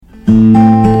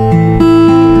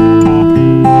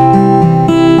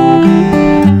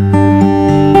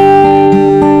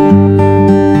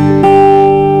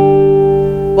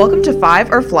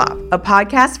Five or Flop, a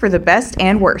podcast for the best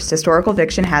and worst historical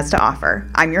fiction has to offer.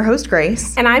 I'm your host,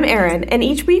 Grace. And I'm Erin, and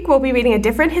each week we'll be reading a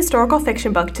different historical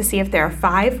fiction book to see if they're a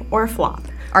five or a flop.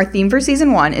 Our theme for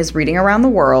season 1 is reading around the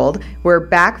world. We're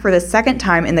back for the second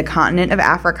time in the continent of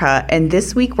Africa, and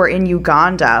this week we're in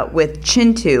Uganda with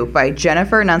Kintu by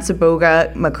Jennifer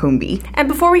Nansubuga Makumbi. And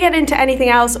before we get into anything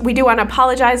else, we do want to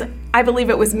apologize. I believe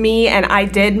it was me, and I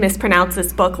did mispronounce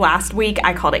this book last week.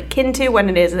 I called it Kintu when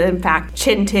it is, in fact,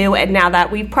 Kintu. And now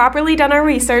that we've properly done our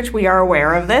research, we are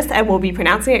aware of this, and we'll be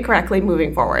pronouncing it correctly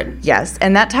moving forward. Yes,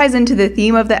 and that ties into the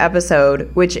theme of the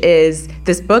episode, which is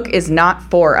this book is not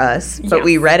for us, but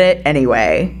we read it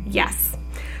anyway. Yes.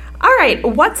 All right,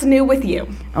 what's new with you?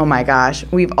 Oh my gosh,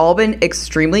 we've all been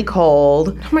extremely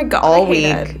cold. Oh my God, all I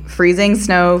hate week. it. Freezing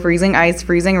snow, freezing ice,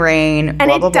 freezing rain, And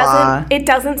blah, blah, blah. it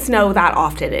doesn't snow that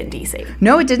often in DC.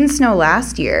 No, it didn't snow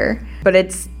last year, but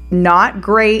it's not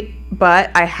great.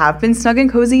 But I have been snug and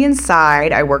cozy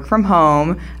inside. I work from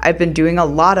home. I've been doing a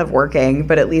lot of working,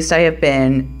 but at least I have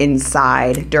been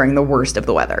inside during the worst of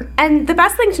the weather. And the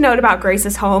best thing to note about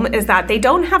Grace's home is that they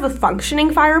don't have a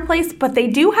functioning fireplace, but they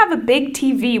do have a big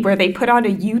TV where they put on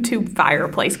a YouTube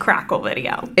fireplace crackle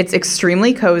video. It's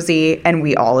extremely cozy, and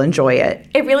we all enjoy it.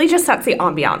 It really just sets the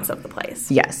ambiance of the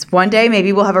place. Yes. One day,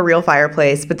 maybe we'll have a real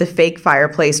fireplace, but the fake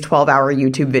fireplace 12-hour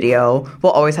YouTube video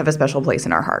will always have a special place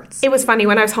in our hearts. It was funny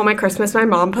when I was home at Christmas, my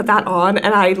mom put that on,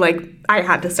 and I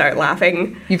had to start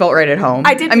laughing. You felt right at home.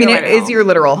 I did. I mean, it is your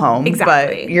literal home,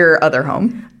 exactly, but your other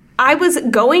home. I was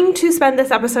going to spend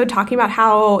this episode talking about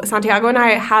how Santiago and I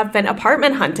have been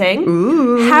apartment hunting.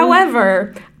 Ooh.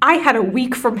 However, I had a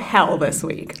week from hell this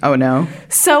week. Oh, no.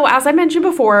 So, as I mentioned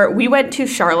before, we went to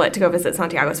Charlotte to go visit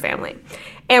Santiago's family.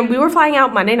 And we were flying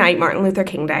out Monday night, Martin Luther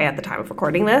King Day at the time of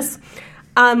recording this.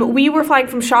 We were flying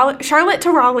from Charlotte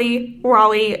to Raleigh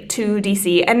to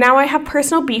DC, and now I have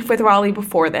personal beef with Raleigh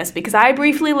before this because I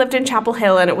briefly lived in Chapel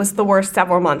Hill and it was the worst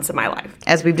several months of my life.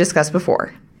 As we've discussed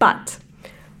before. But,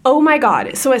 oh my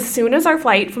God, so as soon as our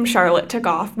flight from Charlotte took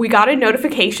off, we got a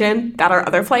notification that our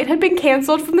other flight had been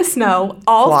canceled from the snow.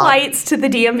 All Flop. Flights to the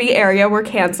DMV area were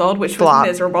canceled, which was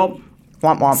miserable.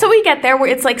 Womp womp. So we get there,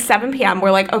 it's like 7 p.m. We're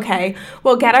like, okay,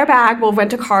 we'll get our bag, we'll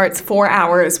rent a car, it's 4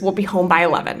 hours, we'll be home by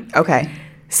 11. Okay.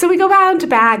 So we go down to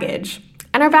baggage,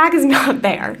 and our bag is not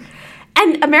there.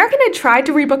 And American had tried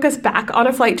to rebook us back on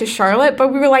a flight to Charlotte,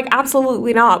 but we were like,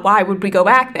 absolutely not. Why would we go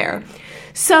back there?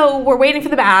 So we're waiting for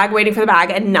the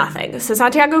bag, and nothing. So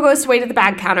Santiago goes to wait at the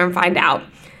bag counter and find out.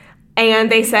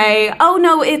 And they say, oh,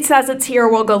 no, it says it's here.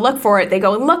 We'll go look for it. They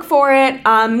go and look for it.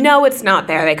 No, it's not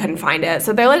there. They couldn't find it.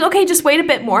 So they're like, okay, just wait a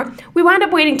bit more. We wound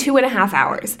up waiting 2.5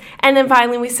 hours. And then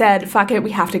finally we said, fuck it,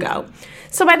 we have to go.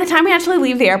 So by the time we actually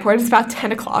leave the airport, it's about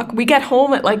 10 o'clock. We get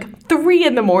home at like 3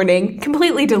 in the morning,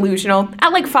 completely delusional. At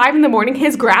like 5 in the morning,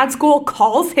 his grad school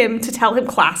calls him to tell him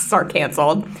classes are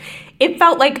canceled. It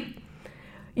felt like,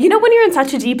 you know when you're in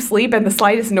such a deep sleep and the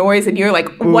slightest noise and you're like,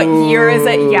 what year is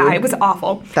it? Yeah, it was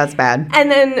awful. That's bad. And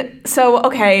then, so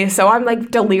I'm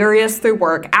like delirious through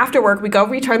work. After work, we go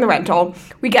return the rental.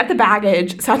 We get the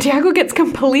baggage. Santiago gets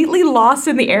completely lost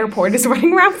in the airport. Is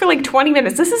running around for like 20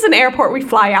 minutes. This is an airport we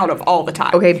fly out of all the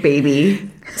time. Okay,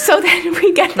 baby. So then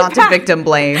we get the Not bag. to victim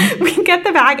blame. We get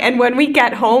the bag, and when we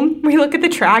get home, we look at the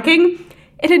tracking.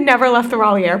 It had never left the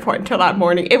Raleigh airport until that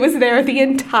morning. It was there the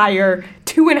entire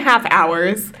 2.5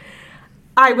 hours.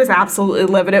 I was absolutely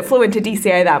livid. It flew into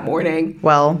DCA that morning.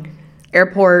 Well,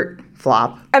 airport,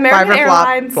 flop. American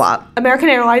Airlines, flop. American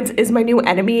Airlines is my new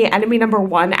enemy number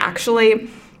 1, actually.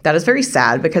 That is very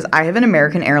sad because I have an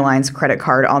American Airlines credit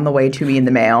card on the way to me in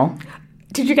the mail.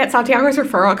 Did you get Santiago's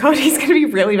referral code? He's going to be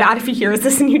really mad if he hears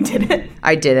this and you didn't.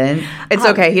 I didn't. It's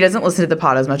okay. He doesn't listen to the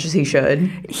pod as much as he should.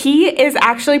 He is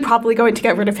actually probably going to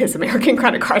get rid of his American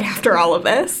credit card after all of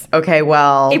this. Okay,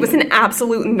 well. It was an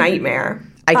absolute nightmare.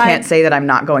 I can't say that I'm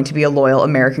not going to be a loyal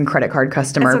American credit card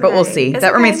customer, but we'll see.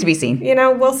 That remains to be seen. You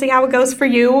know, we'll see how it goes for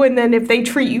you, and then if they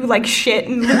treat you like shit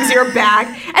and lose your bag.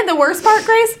 And the worst part,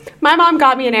 Grace, my mom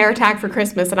got me an AirTag for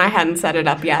Christmas, and I hadn't set it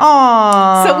up yet.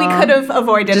 Aww. So we could have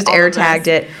avoided just AirTagged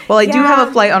it. Well, I do have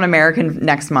a flight on American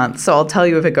next month, so I'll tell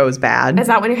you if it goes bad. Is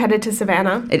that when you're headed to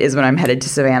Savannah? It is when I'm headed to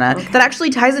Savannah. Okay. That actually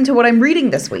ties into what I'm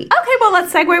reading this week. Okay, well,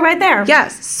 let's segue right there.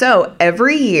 Yes. So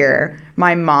every year,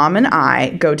 my mom and I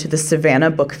go to the Savannah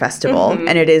Book Festival,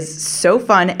 and it is so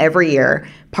fun every year,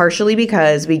 partially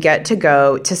because we get to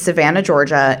go to Savannah,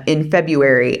 Georgia in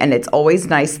February, and it's always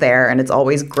nice there, and it's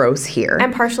always gross here.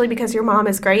 And partially because your mom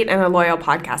is great and a loyal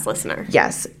podcast listener.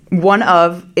 Yes. one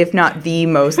of, if not the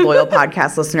most loyal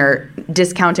podcast listener,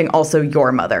 discounting also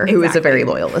your mother, who is a very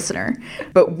loyal listener.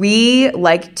 But we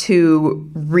like to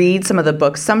read some of the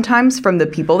books sometimes from the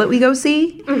people that we go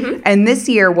see. Mm-hmm. And this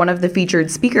year, one of the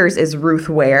featured speakers is Ruth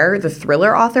Ware, the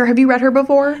thriller author. Have you read her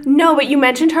before? No, but you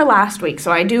mentioned her last week,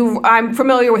 so I'm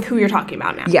familiar with who you're talking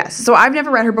about now. Yes. So I've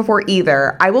never read her before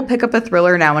either. I will pick up a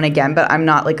thriller now and again, but I'm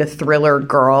not like a thriller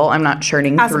girl. I'm not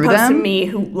churning through them. As opposed to me,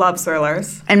 who loves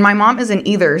thrillers. And my mom isn't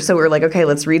either, so we're like, okay,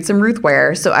 let's read some Ruth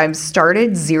Ware. So I've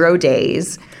started 0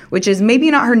 Days, which is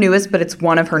maybe not her newest, but it's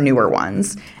one of her newer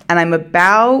ones. And I'm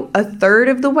about a third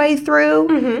of the way through,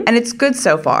 and it's good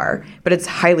so far, but it's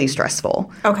highly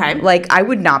stressful. Okay. Like, I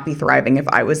would not be thriving if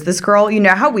I was this girl. You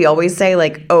know how we always say,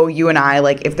 like, oh, you and I,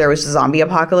 like, if there was a zombie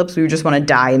apocalypse, we would just want to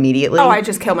die immediately? Oh, I'd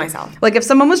just kill myself. Like, if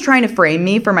someone was trying to frame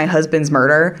me for my husband's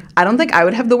murder, I don't think I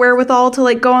would have the wherewithal to,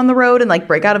 like, go on the road and, like,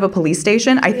 break out of a police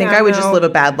station. I think I would just live a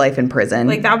bad life in prison.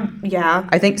 Like, that, yeah.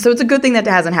 I think, so it's a good thing that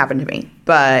hasn't happened to me.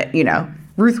 But, you know,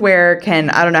 Ruth Ware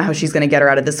I don't know how she's going to get her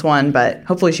out of this one, but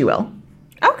hopefully she will.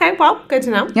 Okay, well, good to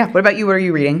know. Yeah, what about you? What are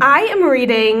you reading? I am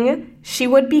reading She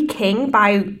Would Be King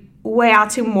by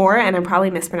Wayatu Moore, and I'm probably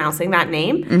mispronouncing that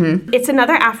name. Mm-hmm. It's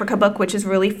another Africa book, which is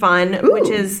really fun, which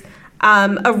is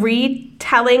a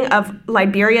retelling of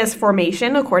Liberia's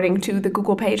formation, according to the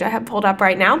Google page I have pulled up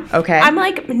right now. Okay. I'm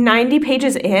like 90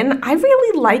 pages in. I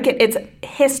really like it. It's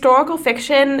historical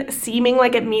fiction, seeming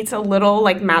like it meets a little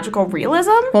like magical realism.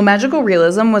 Well, magical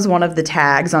realism was one of the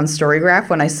tags on Storygraph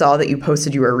when I saw that you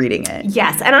posted you were reading it.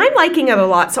 Yes, and I'm liking it a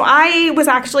lot. So I was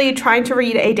actually trying to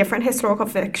read a different historical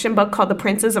fiction book called The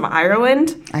Princes of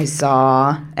Ireland. I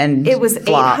saw, and it was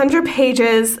flopped. 800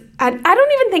 pages. And I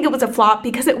don't even think it was a flop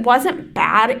because it wasn't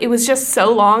bad. It was just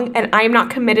so long, and I am not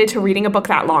committed to reading a book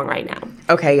that long right now.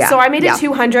 Okay, yeah. So I made it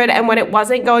 200, and when it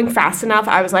wasn't going fast enough,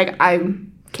 I was like, I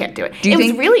can't do it. It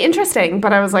was really interesting,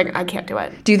 but I was like, I can't do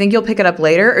it. Do you think you'll pick it up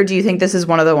later, or do you think this is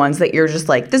one of the ones that you're just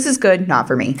like, this is good, not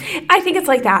for me? I think it's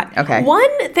like that. Okay.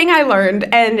 One thing I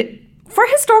learned, and for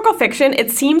historical fiction, it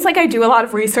seems like I do a lot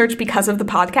of research because of the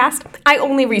podcast. I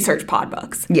only research pod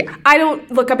books. Yeah. I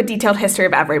don't look up a detailed history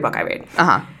of every book I read.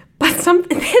 Uh-huh. But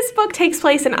this book takes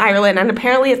place in Ireland, and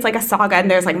apparently it's like a saga,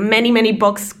 and there's like many, many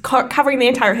books covering the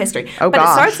entire history. Oh, but gosh.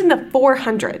 It starts in the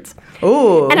 400s.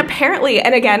 Ooh. And apparently,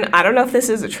 and again, I don't know if this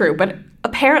is true, but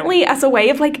apparently as a way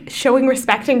of like showing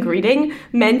respect and greeting,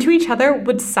 men to each other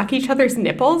would suck each other's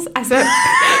nipples as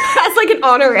like an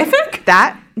honorific.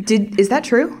 Is that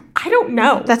true? I don't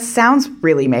know. That sounds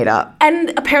really made up.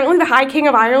 And apparently the High King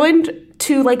of Ireland,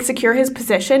 to like secure his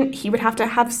position, he would have to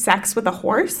have sex with a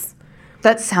horse.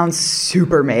 That sounds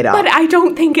super made up. But I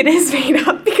don't think it is made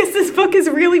up because this book is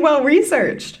really well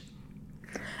researched.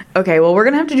 Okay, well, we're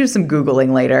going to have to do some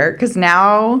Googling later because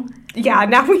now... Yeah,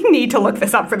 now we need to look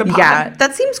this up for the pod. Yeah,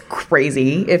 that seems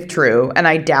crazy if true, and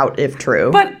I doubt if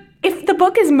true. But if the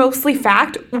book is mostly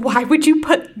fact, why would you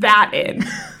put that in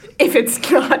if it's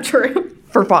not true?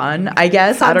 For fun, I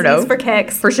guess. I don't know. For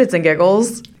kicks. For shits and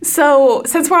giggles. So,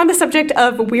 since we're on the subject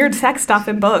of weird sex stuff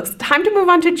in books, time to move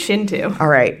on to Kintu. All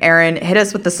right, Erin, hit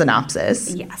us with the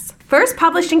synopsis. Yes. First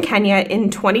published in Kenya in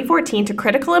 2014 to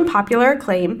critical and popular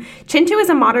acclaim, Kintu is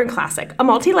a modern classic, a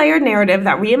multi-layered narrative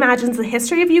that reimagines the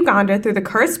history of Uganda through the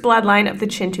cursed bloodline of the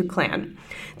Kintu clan.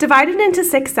 Divided into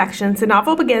 6 sections, the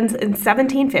novel begins in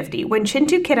 1750 when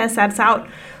Kintu Kida sets out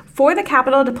for the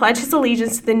capital to pledge his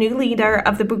allegiance to the new leader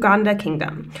of the Buganda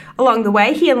kingdom. Along the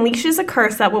way, he unleashes a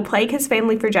curse that will plague his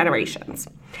family for generations.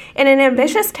 In an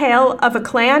ambitious tale of a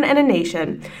clan and a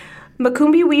nation,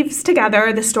 Makumbi weaves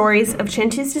together the stories of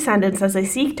Kintu's descendants as they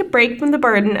seek to break from the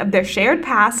burden of their shared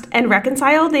past and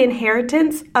reconcile the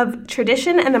inheritance of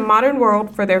tradition and the modern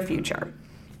world for their future.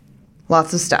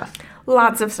 Lots of stuff.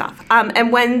 Lots of stuff.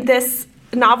 And when this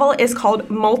novel is called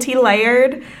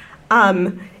multi-layered,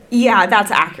 yeah,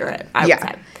 that's accurate, I would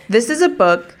say. This is a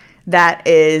book that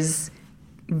is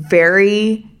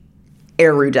very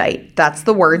erudite. That's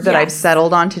the word that I've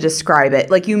settled on to describe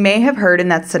it. Like you may have heard in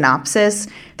that synopsis,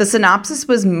 the synopsis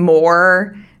was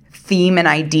more theme and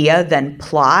idea than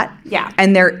plot. Yeah.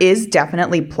 And there is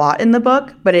definitely plot in the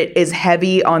book, but it is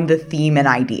heavy on the theme and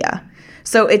idea.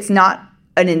 So it's not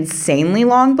an insanely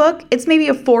long book. It's maybe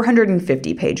a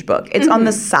 450-page book. It's on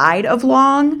the side of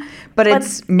long, but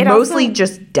it's mostly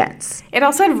just dense. It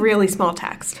also had really small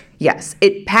text. Yes.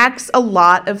 It packs a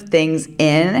lot of things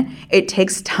in. It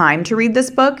takes time to read this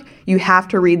book. You have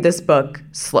to read this book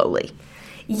slowly.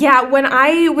 Yeah, when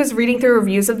I was reading through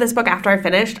reviews of this book after I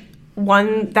finished,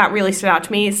 one that really stood out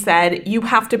to me said, you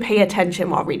have to pay attention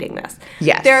while reading this.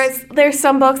 Yes. There's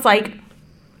some books like,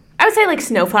 I would say like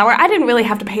Snowflower. I didn't really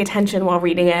have to pay attention while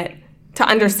reading it to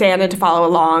understand and to follow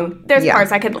along. There's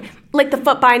parts I could... Like the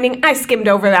foot binding, I skimmed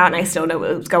over that and I still know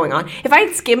what was going on. If I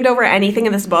had skimmed over anything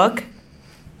in this book,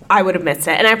 I would have missed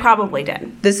it, and I probably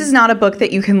did. This is not a book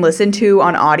that you can listen to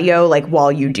on audio, like, while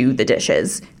you do the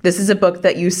dishes. This is a book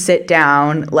that you sit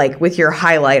down, like, with your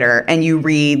highlighter, and you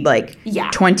read, like,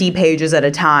 20 pages at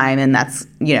a time, and that's,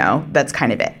 that's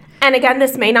kind of it. And again,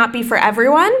 this may not be for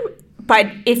everyone, but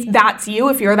if that's you,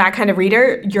 if you're that kind of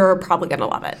reader, you're probably going to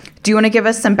love it. Do you want to give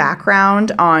us some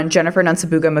background on Jennifer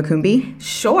Nansubuga Makumbi?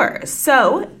 Sure.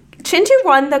 So Kintu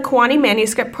won the Kwani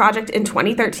Manuscript Project in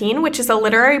 2013, which is a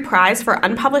literary prize for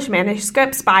unpublished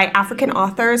manuscripts by African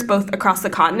authors both across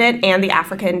the continent and the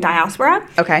African diaspora.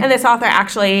 Okay. And this author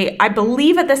actually, I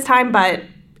believe at this time, but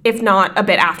if not a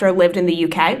bit after, lived in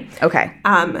the UK. Okay.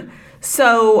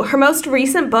 So her most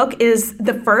recent book is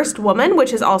The First Woman,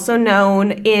 which is also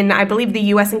known in, I believe, the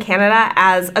US and Canada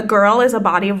as A Girl is a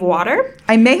Body of Water.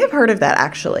 I may have heard of that,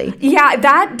 actually. Yeah,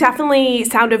 that definitely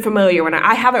sounded familiar when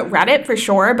I haven't read it for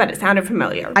sure, but it sounded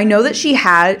familiar. I know that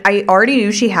I already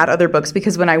knew she had other books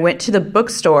because when I went to the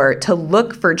bookstore to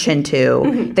look for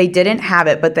Kintu, they didn't have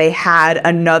it, but they had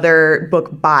another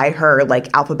book by her,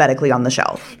 like, alphabetically on the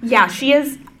shelf. Yeah, she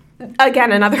is.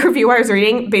 Again, another review I was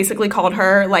reading basically called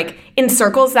her, like, in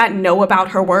circles that know about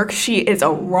her work, she is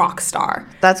a rock star.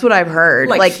 That's what I've heard.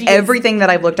 Like everything that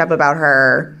I've looked up about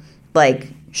her, like,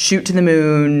 shoot to the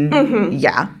moon.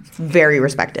 Yeah. Very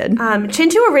respected.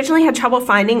 Kintu originally had trouble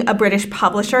finding a British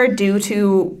publisher due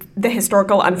to the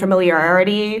historical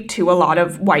unfamiliarity to a lot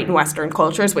of white and Western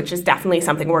cultures, which is definitely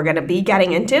something we're going to be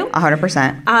getting into.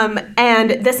 100%.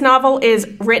 And this novel is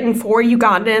written for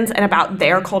Ugandans and about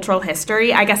their cultural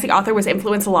history. I guess the author was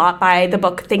influenced a lot by the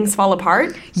book Things Fall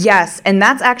Apart. Yes, and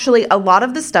that's actually a lot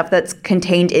of the stuff that's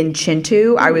contained in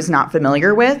Kintu I was not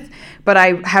familiar with. But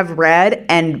I have read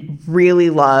and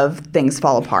really love Things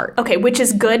Fall Apart. Okay, which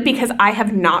is good because I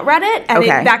have not read it. And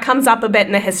that comes up a bit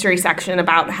in the history section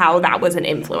about how that was an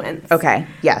influence. Okay,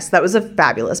 yes, that was a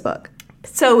fabulous book.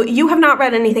 So you have not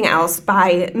read anything else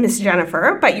by Miss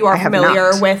Jennifer, but you are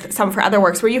familiar with some of her other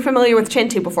works. Were you familiar with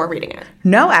Kintu before reading it?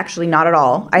 No, actually, not at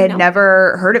all. I had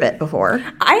never heard of it before.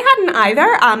 I hadn't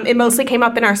either. It mostly came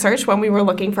up in our search when we were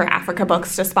looking for Africa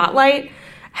books to spotlight.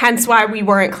 Hence why we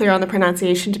weren't clear on the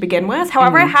pronunciation to begin with.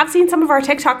 However, I have seen some of our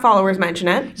TikTok followers mention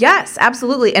it. Yes,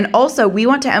 absolutely. And also, we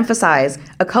want to emphasize,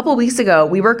 a couple weeks ago,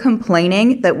 we were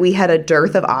complaining that we had a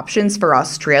dearth of options for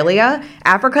Australia.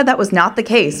 Africa, that was not the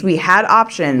case. We had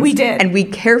options. We did. And we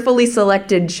carefully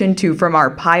selected Kintu from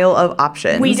our pile of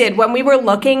options. We did. When we were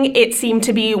looking, it seemed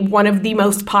to be one of the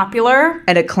most popular.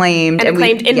 And acclaimed.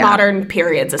 In modern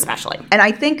periods, especially. And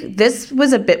I think this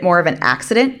was a bit more of an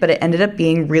accident, but it ended up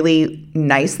being really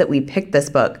nice that we picked this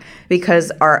book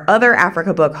because our other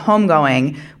Africa book,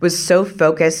 Homegoing, was so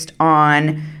focused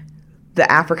on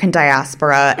the African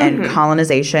diaspora and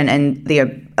colonization and the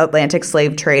Atlantic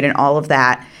slave trade and all of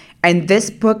that. And this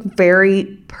book very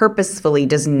purposefully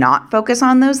does not focus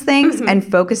on those things and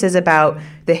focuses about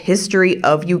the history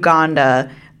of Uganda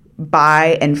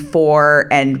by and for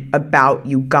and about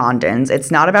Ugandans.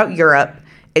 It's not about Europe.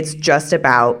 It's just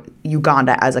about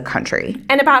Uganda as a country.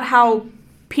 And about how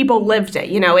people lived it.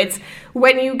 It's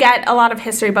when you get a lot of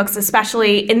history books,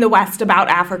 especially in the West about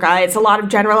Africa, it's a lot of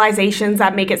generalizations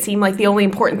that make it seem like the only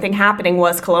important thing happening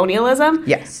was colonialism.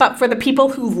 Yes. But for the people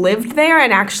who lived there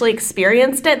and actually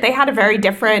experienced it, they had a very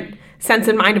different sense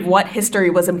in mind of what history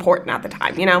was important at the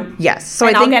time, Yes. So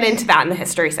I'll get into that in the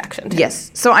history section too.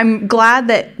 Yes. So I'm glad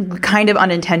that kind of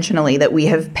unintentionally that we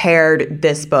have paired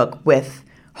this book with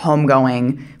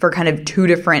Homegoing for kind of two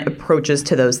different approaches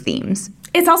to those themes.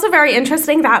 It's also very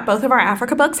interesting that both of our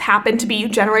Africa books happen to be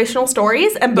generational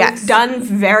stories and both done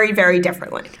very, very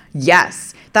differently.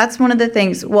 Yes. That's one of the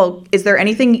things. Well, is there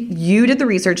anything you did the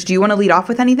research? Do you want to lead off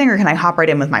with anything or can I hop right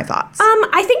in with my thoughts?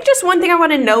 I think just one thing I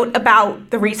want to note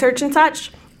about the research and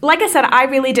such. Like I said, I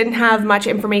really didn't have much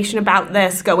information about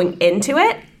this going into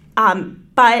it.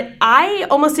 But I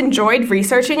almost enjoyed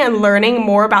researching and learning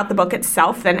more about the book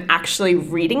itself than actually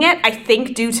reading it. I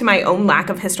think due to my own lack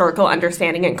of historical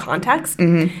understanding and context,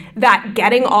 that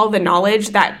getting all the knowledge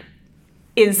that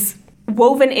is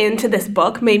woven into this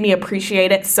book made me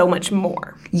appreciate it so much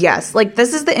more. Yes, like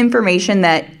this is the information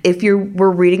that if you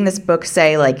were reading this book,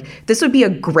 say like this would be a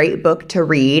great book to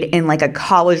read in like a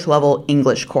college level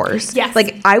English course. Yes.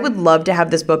 Like I would love to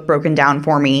have this book broken down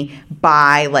for me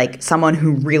by like someone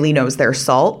who really knows their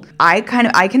salt. I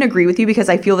can agree with you because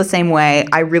I feel the same way.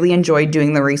 I really enjoyed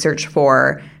doing the research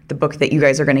for the book that you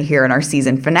guys are going to hear in our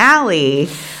season finale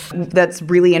that's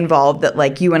really involved, that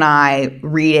like you and I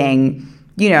reading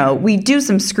we do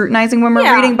some scrutinizing when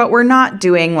we're reading, but we're not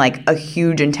doing like a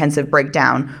huge intensive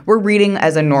breakdown. We're reading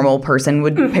as a normal person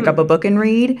would pick up a book and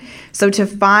read. So to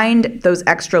find those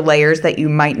extra layers that you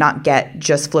might not get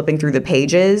just flipping through the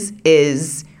pages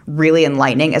is really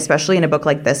enlightening, especially in a book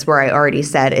like this where I already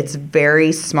said it's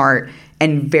very smart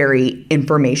and very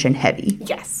information heavy.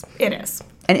 Yes, it is.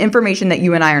 And information that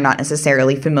you and I are not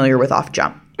necessarily familiar with off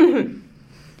jump.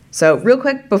 So real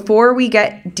quick, before we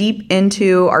get deep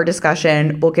into our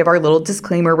discussion, we'll give our little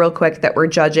disclaimer real quick that we're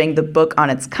judging the book on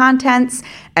its contents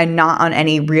and not on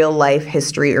any real life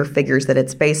history or figures that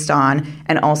it's based on.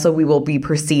 And also we will be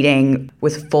proceeding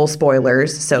with full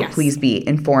spoilers, so please be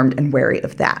informed and wary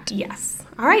of that. Yes.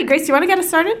 All right, Grace, do you want to get us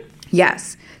started?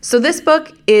 Yes. So this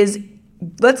book is...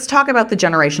 Let's talk about the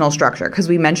generational structure, because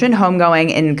we mentioned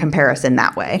Homegoing in comparison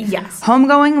that way. Yes.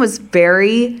 Homegoing was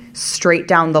very straight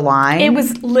down the line. It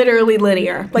was literally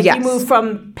linear. Like you move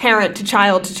from parent to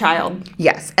child to child.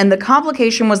 Yes. And the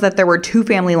complication was that there were 2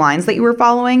 family lines that you were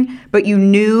following, but you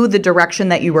knew the direction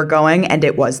that you were going and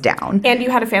it was down. And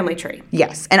you had a family tree.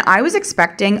 Yes. And I was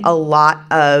expecting a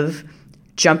lot of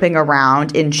jumping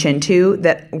around in Kintu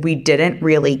that we didn't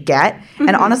really get.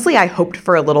 And honestly, I hoped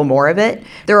for a little more of it.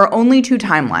 There are only 2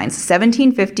 timelines,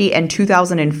 1750 and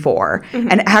 2004.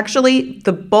 And actually,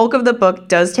 the bulk of the book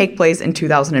does take place in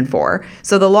 2004.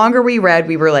 So the longer we read,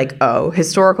 we were like, oh,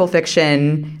 historical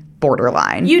fiction,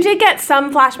 borderline. You did get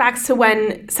some flashbacks to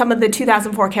when some of the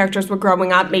 2004 characters were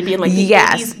growing up, maybe in like the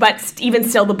 80s, but even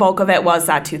still the bulk of it was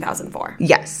that 2004.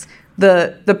 Yes.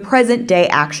 The present day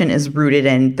action is rooted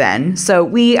in then.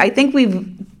 So I think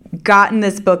we've gotten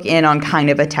this book in on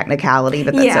kind of a technicality,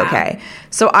 but that's okay.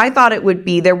 So I thought it would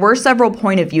be, there were several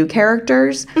point of view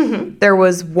characters. There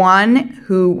was one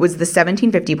who was the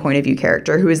 1750 point of view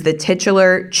character, who is the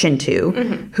titular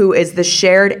Kintu, who is the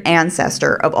shared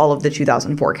ancestor of all of the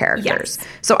 2004 characters.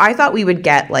 So I thought we would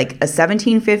get like a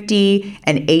 1750,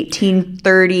 an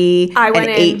 1830, an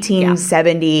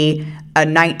 1870, a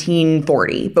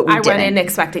 1940, but we didn't. I went in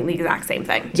expecting the exact same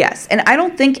thing. Yes, and I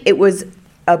don't think it was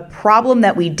a problem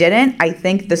that we didn't. I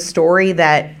think the story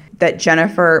that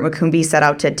Jennifer Makumbi set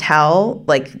out to tell,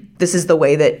 like, this is the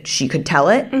way that she could tell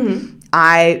it.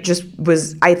 I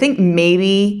think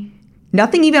maybe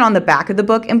nothing even on the back of the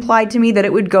book implied to me that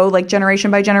it would go like generation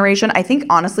by generation. I think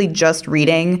honestly just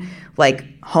reading like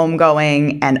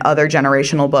Homegoing and other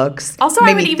generational books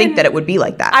made me think that it would be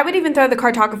like that. I would even throw the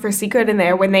cartographer's secret in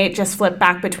there when they just flip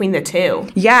back between the 2.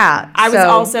 Yeah. I was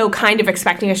also kind of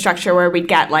expecting a structure where we'd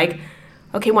get like,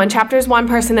 okay, one chapter is one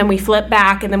person, then we flip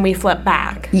back, and then we flip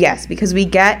back. Yes, because we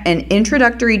get an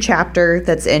introductory chapter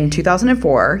that's in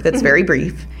 2004 that's very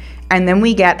brief. And then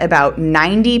we get about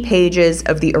 90 pages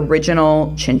of the original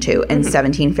Kintu in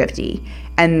 1750.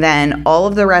 And then all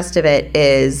of the rest of it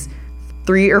is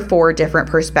 3 or 4 different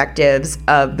perspectives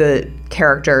of the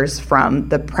characters from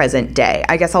the present day.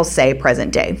 I guess I'll say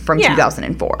present day from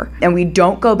 2004. And we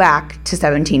don't go back to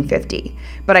 1750.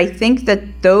 But I think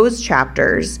that those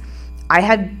chapters, I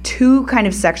had 2 kind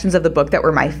of sections of the book that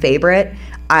were my favorite.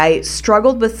 I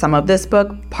struggled with some of this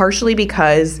book, partially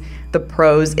because the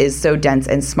prose is so dense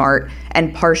and smart,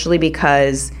 and partially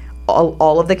because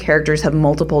all of the characters have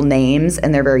multiple names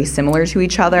and they're very similar to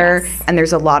each other. And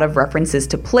there's a lot of references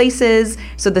to places.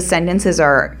 So the sentences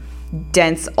are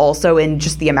dense also in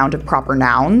just the amount of proper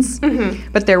nouns.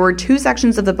 But there were 2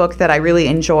 sections of the book that I really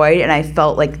enjoyed, and I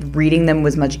felt like reading them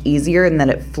was much easier and that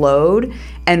it flowed.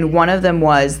 And one of them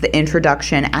was the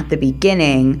introduction at the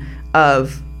beginning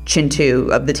of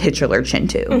Kintu, of the titular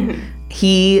Kintu.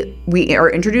 We are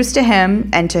introduced to him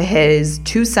and to his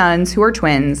 2 sons who are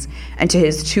twins and to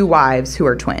his 2 wives who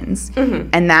are twins.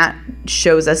 And that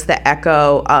shows us the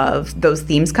echo of those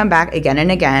themes come back again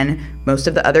and again. Most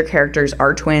of the other characters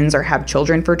are twins or have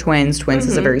children for twins. Twins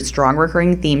is a very strong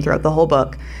recurring theme throughout the whole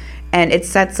book. And it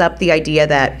sets up the idea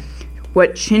that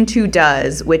what Kintu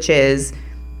does, which is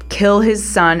kill his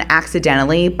son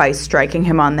accidentally by striking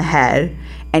him on the head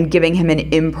and giving him an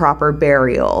improper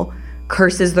burial,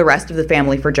 curses the rest of the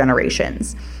family for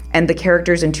generations. And the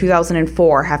characters in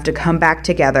 2004 have to come back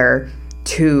together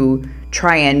to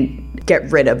try and get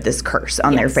rid of this curse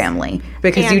on their family.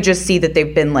 Because you just see that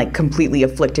they've been like completely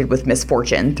afflicted with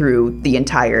misfortune through the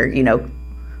entire,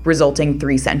 resulting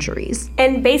 3 centuries.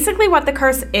 And basically what the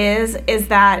curse is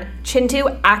that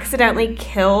Kintu accidentally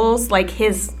kills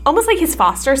almost like his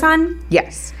foster son.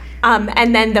 Yes.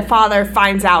 And then the father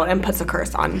finds out and puts a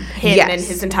curse on him and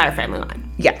his entire family line.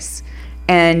 Yes.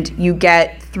 And you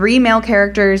get 3 male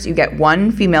characters, you get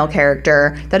 1 female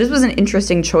character. That was an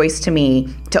interesting choice to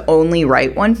me to only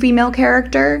write 1 female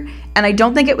character. And I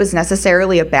don't think it was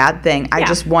necessarily a bad thing. I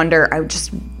just wonder,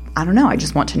 I don't know. I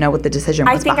just want to know what the decision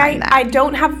was behind that. I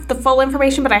don't have the full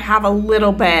information, but I have a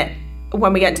little bit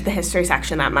when we get into the history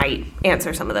section that might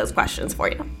answer some of those questions for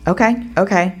you.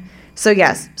 Okay. So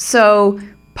yes. So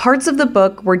parts of the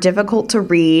book were difficult to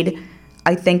read,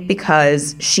 I think,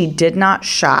 because she did not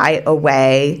shy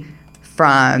away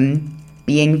from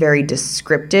being very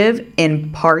descriptive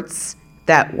in parts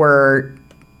that were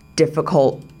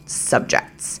difficult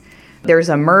subjects. There's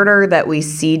a murder that we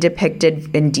see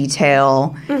depicted in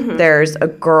detail. Mm-hmm. There's a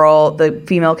girl, the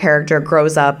female character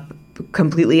grows up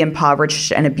completely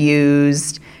impoverished and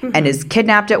abused and is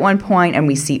kidnapped at one point, and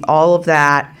we see all of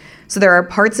that. So there are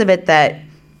parts of it that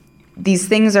these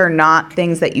things are not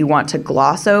things that you want to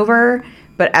gloss over,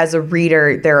 but as a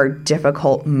reader, there are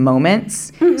difficult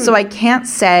moments. Mm-hmm. So I can't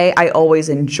say I always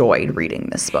enjoyed reading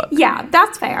this book. Yeah,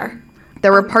 that's fair.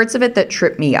 There were parts of it that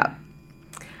tripped me up.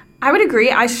 I would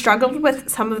agree. I struggled with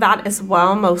some of that as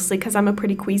well, mostly because I'm a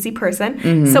pretty queasy person.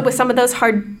 Mm-hmm. So with some of those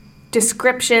hard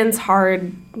descriptions,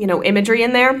 hard, imagery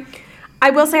in there, I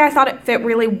will say I thought it fit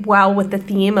really well with the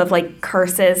theme of, like,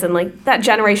 curses and, like, that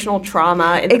generational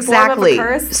trauma in the form of a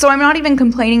curse. So I'm not even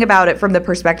complaining about it from the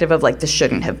perspective of, like, this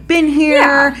shouldn't have been here.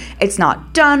 Yeah. It's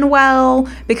not done well.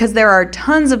 Because there are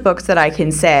tons of books that I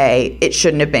can say it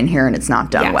shouldn't have been here and it's not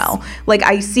done well. Like,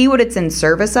 I see what it's in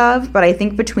service of, but I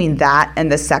think between that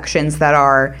and the sections that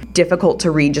are difficult to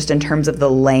read just in terms of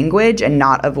the language and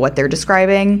not of what they're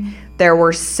describing, there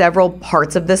were several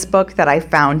parts of this book that I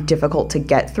found difficult to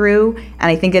get through,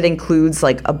 and I think it includes,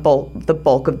 like, the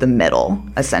bulk of the middle,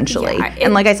 essentially. Yeah,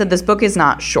 and like I said, this book is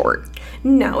not short.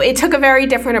 No, it took a very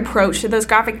different approach to those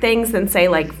graphic things than, say,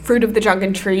 like, Fruit of the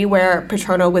Drunken Tree, where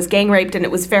Patrono was gang raped, and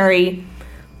it was very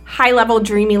high-level,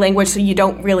 dreamy language, so you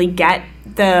don't really get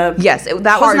the details.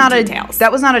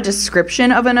 That was not a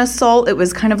description of an assault. It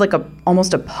was kind of like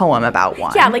almost a poem about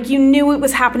one. Yeah, like you knew it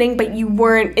was happening, but you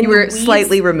weren't in the weeds. You were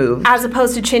slightly removed. As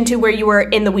opposed to Kintu, where you were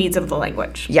in the weeds of the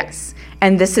language. Yes.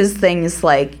 And this is things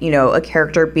like, a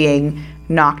character being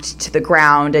knocked to the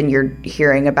ground and you're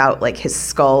hearing about, like, his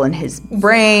skull and his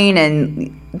brain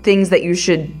and things that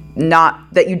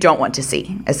that you don't want to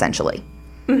see, essentially.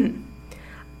 Mm-hmm.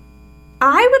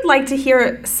 I would like to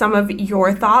hear some of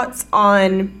your thoughts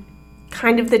on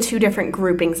kind of the two different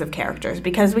groupings of characters,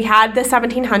 because we had the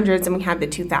 1700s and we had the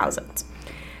 2000s.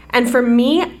 And for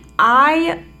me,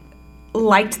 I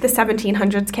liked the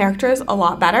 1700s characters a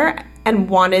lot better and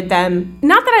wanted them,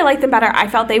 not that I liked them better, I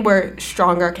felt they were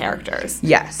stronger characters.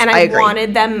 Yes, and I agree.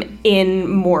 wanted them in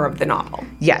more of the novel.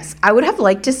 Yes, I would have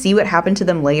liked to see what happened to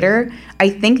them later.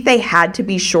 I think they had to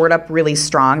be shored up really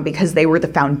strong because they were the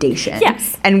foundation.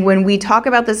 Yes. And when we talk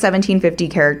about the 1750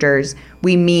 characters,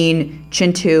 we mean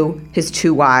Kintu, his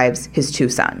 2 wives, his 2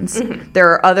 sons. Mm-hmm. There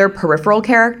are other peripheral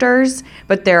characters,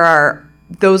 but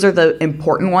those are the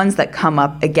important ones that come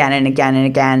up again and again and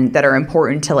again that are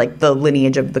important to, like, the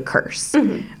lineage of the curse.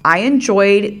 Mm-hmm. I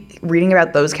enjoyed reading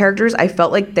about those characters. I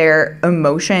felt like their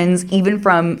emotions, even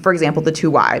from, for example, the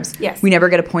 2 wives, yes, we never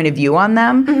get a point of view on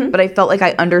them, mm-hmm, but I felt like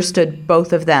I understood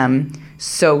both of them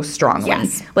so strongly.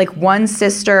 Yes. Like, one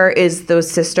sister is the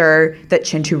sister that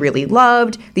Kintu really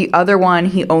loved. The other one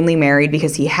he only married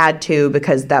because he had to,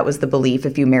 because that was the belief.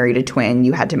 If you married a twin,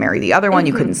 you had to marry the other one. Mm-hmm.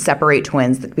 You couldn't separate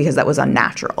twins because that was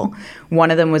unnatural. One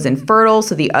of them was infertile,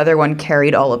 so the other one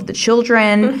carried all of the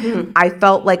children. Mm-hmm. I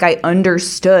felt like I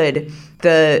understood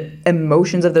the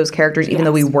emotions of those characters, even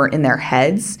though we weren't in their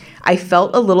heads. I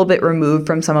felt a little bit removed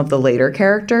from some of the later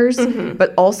characters, mm-hmm,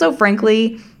 but also,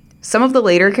 frankly, some of the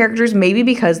later characters, maybe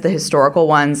because the historical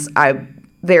ones,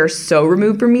 they're so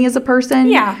removed from me as a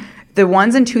person. Yeah. The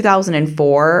ones in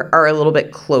 2004 are a little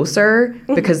bit closer,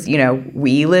 mm-hmm, because,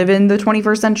 we live in the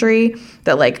 21st century,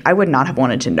 that, like, I would not have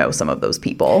wanted to know some of those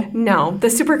people. No.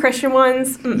 The super Christian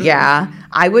ones? Mm-mm. Yeah.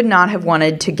 I would not have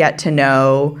wanted to get to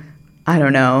know, I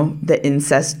don't know, the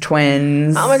incest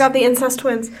twins. Oh my God, the incest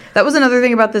twins. That was another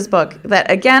thing about this book that,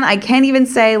 again, I can't even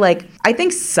say, like, I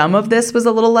think some of this was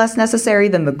a little less necessary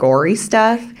than the gory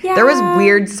stuff. Yeah. There was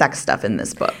weird sex stuff in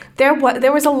this book. There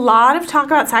was a lot of talk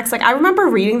about sex. Like, I remember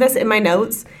reading this in my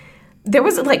notes. There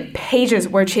was, like, pages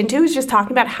where Kintu was just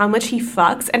talking about how much he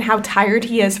fucks and how tired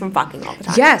he is from fucking all the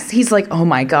time. Yes, he's like, oh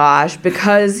my gosh,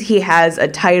 because he has a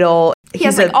title. He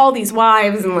has, like, all these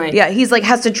wives and, like... Yeah, he's, like,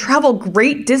 has to travel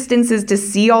great distances to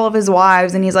see all of his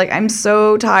wives. And he's like, I'm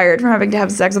so tired from having to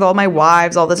have sex with all my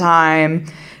wives all the time.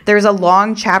 There's a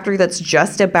long chapter that's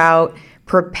just about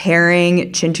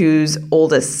preparing Kintu's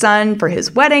oldest son for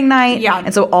his wedding night. Yeah.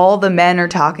 And so all the men are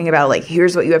talking about, like,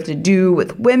 here's what you have to do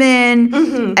with women.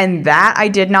 Mm-hmm. And that I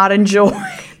did not enjoy.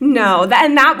 No,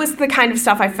 and that was the kind of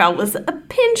stuff I felt was a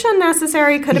pinch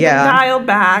unnecessary, could have been dialed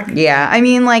back. Yeah, I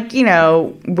mean, like,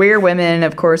 we're women,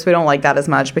 of course, we don't like that as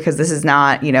much because this is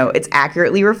not, it's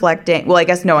accurately reflecting. Well, I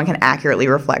guess no one can accurately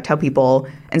reflect how people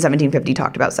in 1750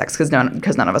 talked about sex because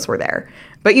none of us were there.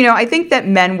 But, I think that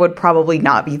men would probably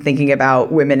not be thinking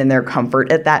about women and their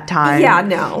comfort at that time. Yeah,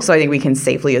 no. So I think we can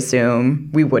safely assume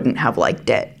we wouldn't have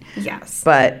liked it. Yes.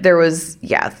 But there was,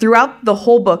 throughout the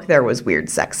whole book, there was weird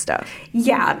sex stuff.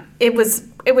 Yeah, it was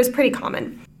pretty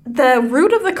common. The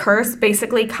root of the curse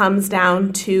basically comes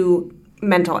down to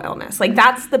mental illness. Like,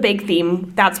 that's the big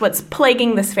theme. That's what's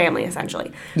plaguing this family,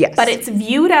 essentially. Yes. But it's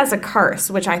viewed as a curse,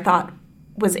 which I thought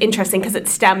was interesting because it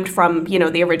stemmed from,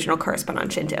 the original curse put on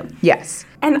Kintu. Yes.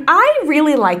 And I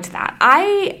really liked that.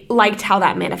 I liked how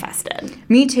that manifested.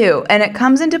 Me too. And it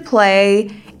comes into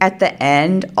play at the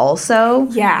end also.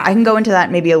 Yeah. I can go into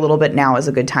that maybe a little bit now is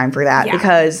a good time for that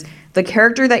because the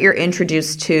character that you're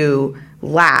introduced to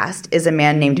last is a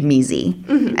man named Mizi.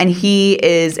 Mm-hmm. And he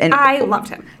is I loved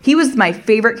him. He was my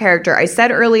favorite character. I said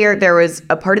earlier there was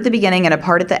a part at the beginning and a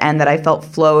part at the end that I felt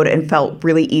flowed and felt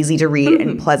really easy to read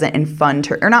and pleasant and fun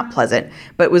to, or not pleasant,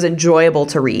 but was enjoyable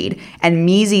to read. And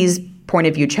Mizi's point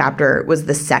of view chapter was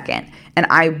the second. And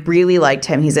I really liked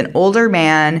him. He's an older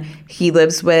man. He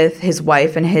lives with his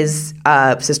wife and his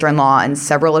sister-in-law and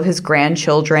several of his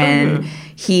grandchildren.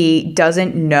 He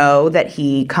doesn't know that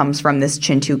he comes from this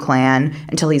Kintu clan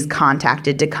until he's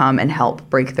contacted to come and help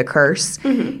break the curse.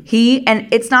 And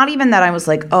it's not even that I was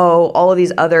like, oh, all of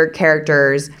these other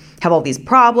characters have all these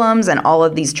problems and all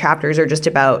of these chapters are just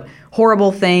about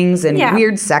horrible things and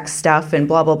weird sex stuff and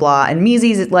blah, blah, blah. And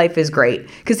Mizi's life is great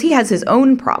because he has his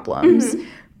own problems.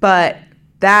 But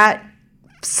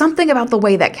something about the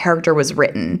way that character was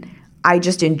written, I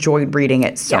just enjoyed reading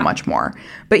it so much more.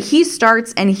 But he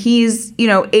starts and he's,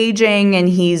 aging and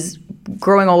he's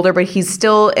growing older, but he's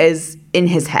still is in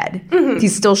his head.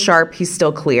 He's still sharp. He's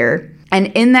still clear. And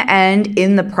in the end,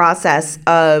 in the process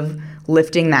of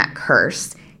lifting that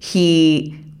curse,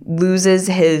 he loses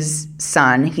his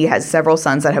son. He has several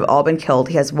sons that have all been killed.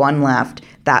 He has one left.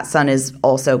 That son is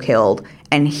also killed.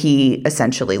 And he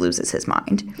essentially loses his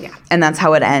mind. Yeah. And that's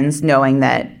how it ends, knowing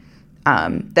that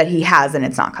that he has and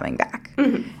it's not coming back.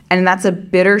 And that's a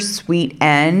bittersweet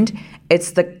end.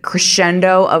 It's the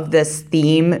crescendo of this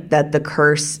theme that the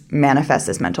curse manifests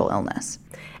as mental illness.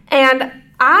 And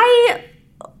I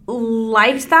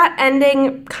liked that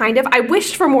ending, kind of. I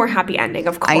wished for more happy ending,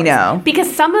 of course. I know.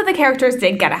 Because some of the characters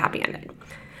did get a happy ending.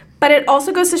 But it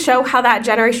also goes to show how that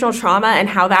generational trauma and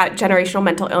how that generational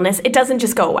mental illness, it doesn't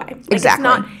just go away. Like,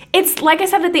 exactly. It's like I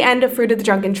said at the end of Fruit of the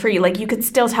Drunken Tree, like you could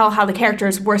still tell how the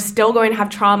characters were still going to have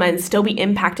trauma and still be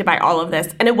impacted by all of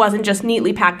this. And it wasn't just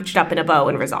neatly packaged up in a bow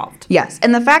and resolved. Yes.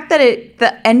 And the fact that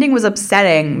the ending was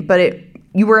upsetting, but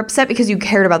you were upset because you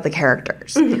cared about the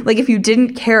characters. Like if you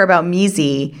didn't care about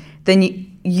Mizi, then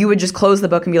you would just close the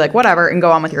book and be like, whatever, and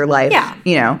go on with your life.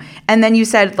 Yeah. And then you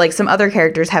said, like, some other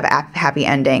characters have happy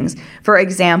endings. For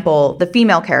example, the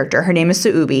female character, her name is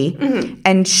Suubi,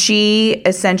 and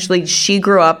she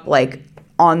grew up, like,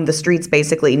 on the streets,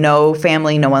 basically. No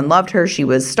family, no one loved her. She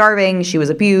was starving. She was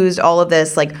abused, all of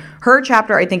this. Like, her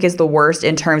chapter, I think, is the worst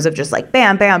in terms of just, like,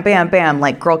 bam, bam, bam, bam,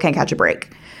 like, girl can't catch a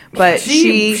break. But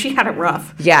she had it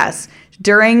rough. Yes.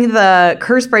 During the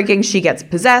curse breaking, she gets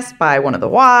possessed by one of the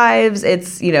wives.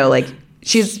 It's,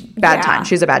 she's bad time.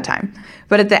 She's a bad time.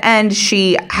 But at the end,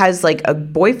 she has, like, a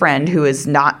boyfriend who is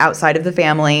not outside of the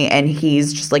family, and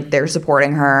he's just, like, there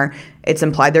supporting her. It's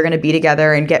implied they're going to be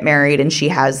together and get married, and she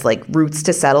has, like, roots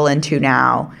to settle into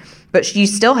now. But she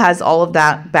still has all of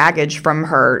that baggage from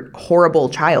her horrible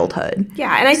childhood.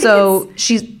 Yeah, and I think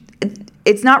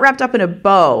it's not wrapped up in a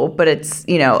bow, but it's,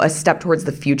 a step towards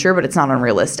the future, but it's not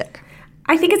unrealistic.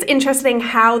 I think it's interesting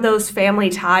how those family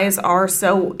ties are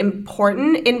so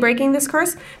important in breaking this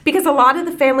curse, because a lot of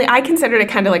the family, I considered it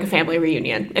kind of like a family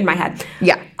reunion in my head.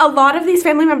 Yeah. A lot of these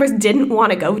family members didn't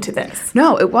want to go to this.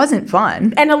 No, it wasn't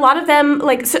fun. And a lot of them,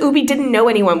 like, Suubi didn't know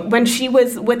anyone. When she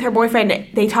was with her boyfriend,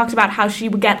 they talked about how she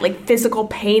would get, like, physical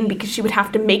pain because she would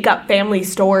have to make up family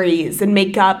stories and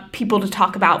make up people to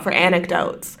talk about for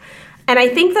anecdotes. And I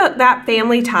think that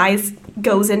family ties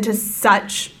goes into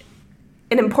such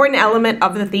an important element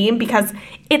of the theme, because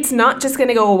it's not just going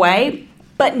to go away,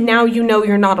 but now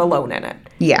you're not alone in it.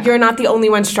 Yeah. You're not the only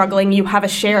one struggling. You have a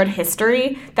shared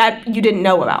history that you didn't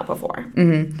know about before.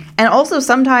 And also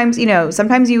sometimes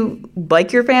you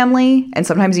like your family and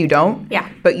sometimes you don't. Yeah.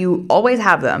 But you always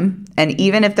have them. And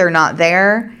even if they're not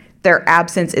there, their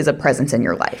absence is a presence in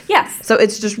your life. Yes. So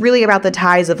it's just really about the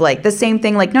ties of, like, the same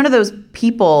thing. Like, none of those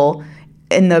people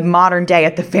in the modern day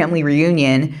at the family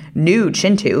reunion knew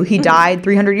Kintu. He died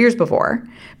 300 years before.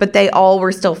 But they all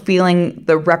were still feeling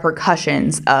the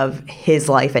repercussions of his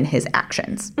life and his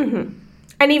actions.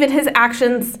 And even his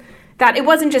actions, that it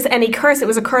wasn't just any curse, it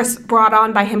was a curse brought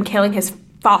on by him killing his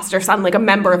foster son, like a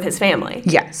member of his family.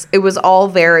 Yes. It was all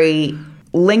very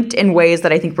linked in ways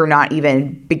that I think we're not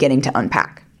even beginning to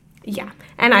unpack. Yeah.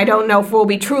 And I don't know if we'll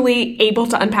be truly able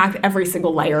to unpack every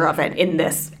single layer of it in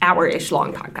this hour-ish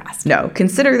long podcast. No.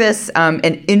 Consider this an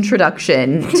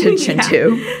introduction to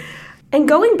Kintu. Yeah. And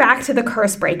going back to the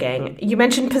curse breaking, you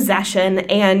mentioned possession,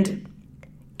 and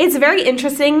it's very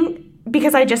interesting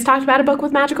because I just talked about a book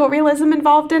with magical realism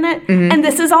involved in it, and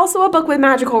this is also a book with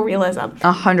magical realism.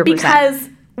 100%. Because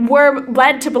we're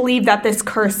led to believe that this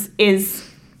curse is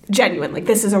genuine, like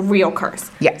this is a real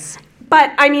curse. Yes.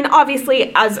 But, I mean,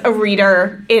 obviously, as a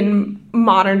reader in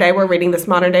modern day, we're reading this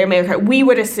modern day America, we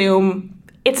would assume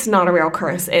it's not a real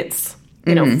curse. It's,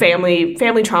 you know, family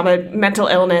trauma, mental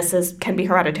illness can be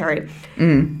hereditary.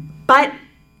 But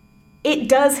it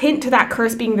does hint to that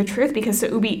curse being the truth because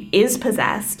Sa'ubi is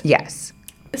possessed. Yes.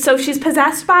 So she's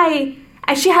possessed by,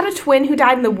 she had a twin who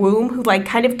died in the womb who, like,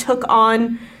 kind of took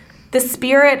on the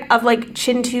spirit of, like,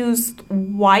 Chintu's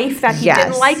wife that he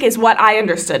didn't like is what I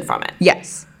understood from it.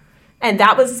 Yes. And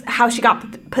that was how she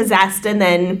got possessed, and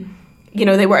then, you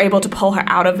know, they were able to pull her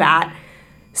out of that.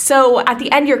 So at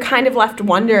the end, you're kind of left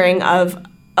wondering of,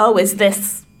 oh, is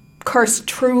this curse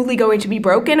truly going to be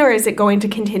broken, or is it going to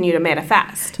continue to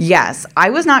manifest? Yes.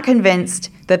 I was not convinced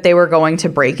that they were going to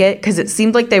break it because it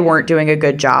seemed like they weren't doing a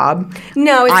good job.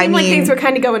 No, it seemed like things were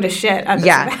kind of going to shit at this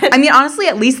event. I mean, honestly,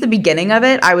 at least the beginning of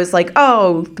it, I was like,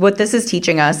 oh, what this is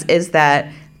teaching us is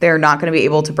that they're not going to be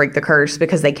able to break the curse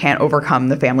because they can't overcome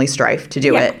the family strife to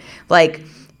do it. Like,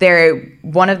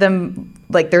 one of them,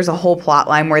 like, there's a whole plot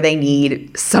line where they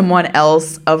need someone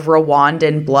else of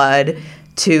Rwandan blood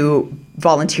to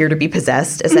volunteer to be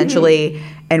possessed, essentially.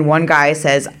 And one guy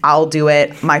says, I'll do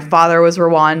it. My father was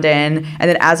Rwandan. And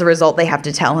then as a result, they have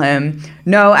to tell him,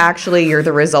 no, actually, you're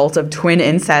the result of twin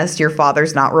incest. Your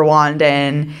father's not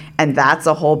Rwandan. And that's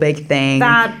a whole big thing.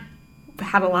 That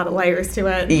had a lot of layers to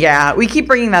it. Yeah, we keep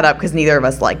bringing that up because neither of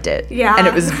us liked it. Yeah. And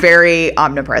it was very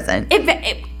omnipresent.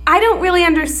 I didn't really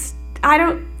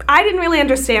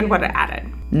understand what it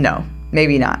added. No,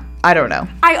 maybe not. I don't know.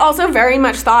 I also very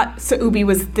much thought Sa'ubi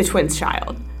was the twins'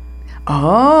 child.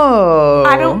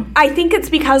 Oh. I think it's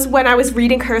because when I was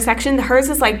reading her section, hers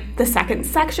is like the second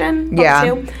section.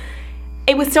 Yeah.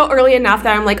 It was still early enough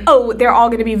that I'm like, oh, they're all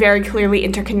going to be very clearly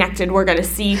interconnected. We're going to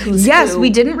see who's who. Yes, we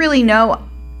didn't really know.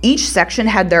 Each section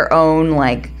had their own,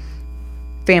 like,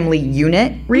 family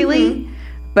unit, really.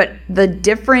 But the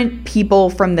different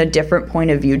people from the different point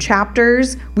of view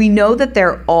chapters, we know that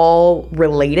they're all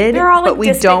related. They're all, like, but we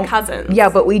distant cousins. Yeah,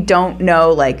 but we don't know,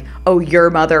 like, oh,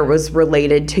 your mother was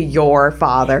related to your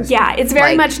father. Yeah, it's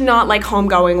very much not like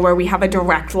Homegoing where we have a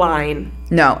direct line.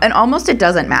 No, and almost it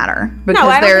doesn't matter. Because no,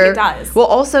 I don't think it does. Well,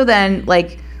 also then,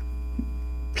 like,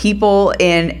 people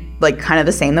in, like, kind of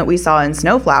the same that we saw in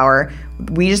Snowflower,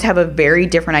 we just have a very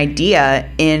different idea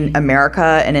in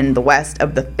America and in the West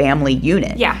of the family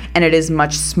unit. Yeah. And it is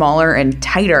much smaller and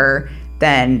tighter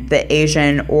than the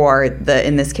Asian or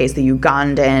in this case, the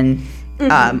Ugandan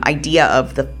idea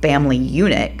of the family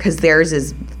unit, because theirs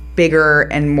is bigger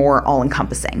and more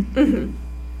all-encompassing.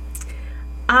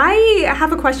 I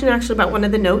have a question actually about one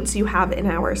of the notes you have in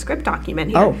our script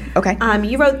document here. Oh, okay.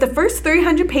 You wrote the first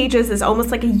 300 pages is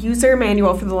almost like a user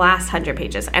manual for the last 100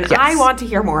 pages. And Yes. I want to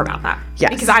hear more about that.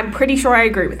 Yes. Because I'm pretty sure I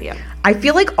agree with you. I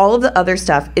feel like all of the other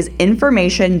stuff is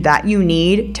information that you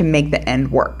need to make the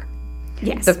end work.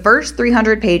 Yes. The first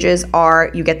 300 pages are,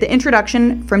 you get the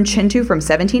introduction from Kintu from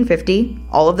 1750,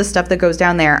 all of the stuff that goes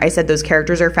down there. I said those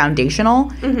characters are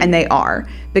foundational, and they are,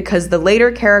 because the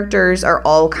later characters are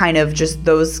all kind of just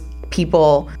those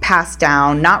people passed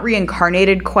down, not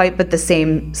reincarnated quite, but the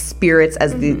same spirits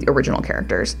as the original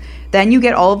characters. Then you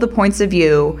get all of the points of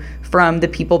view from the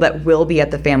people that will be at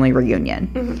the family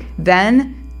reunion.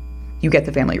 Then you get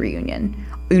the family reunion.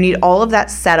 You need all of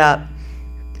that set up,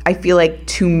 I feel like,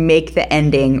 to make the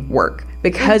ending work.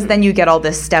 Because then you get all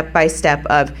this step-by-step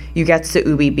of, you get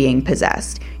Sa'ubi being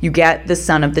possessed. You get the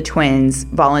son of the twins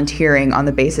volunteering on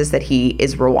the basis that he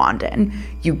is Rwandan.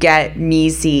 You get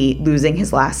Misi losing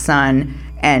his last son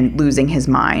and losing his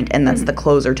mind, and that's the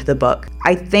closer to the book.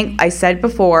 I think I said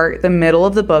before, the middle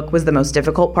of the book was the most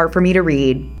difficult part for me to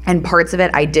read, and parts of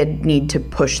it I did need to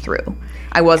push through.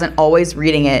 I wasn't always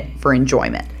reading it for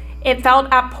enjoyment. It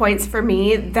felt at points for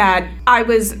me that I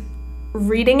was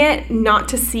reading it not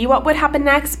to see what would happen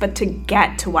next, but to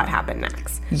get to what happened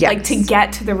next. Yes. Like, to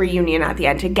get to the reunion at the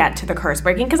end, to get to the curse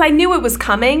breaking. Because I knew it was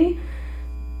coming,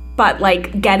 but,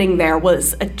 like, getting there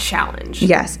was a challenge.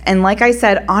 Yes. And like I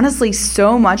said, honestly,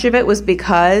 so much of it was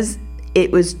because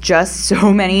it was just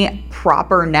so many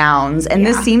proper nouns. And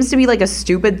this seems to be like a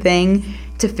stupid thing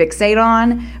to fixate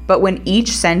on. But when each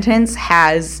sentence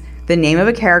has the name of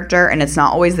a character and it's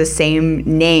not always the same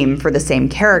name for the same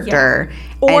character. Yeah.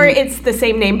 Or it's the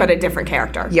same name but a different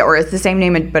character. Yeah, or it's the same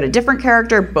name but a different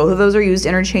character. Both of those are used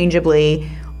interchangeably.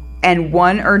 And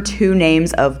one or two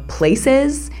names of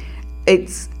places,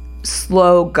 it's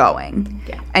slow going.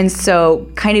 Yeah. And so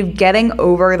kind of getting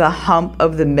over the hump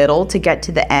of the middle to get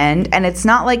to the end. And it's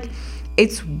not like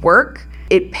it's work.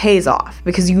 It pays off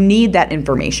because you need that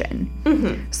information.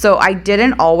 Mm-hmm. So I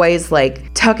didn't always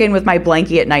like tuck in with my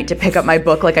blankie at night to pick up my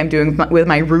book like I'm doing with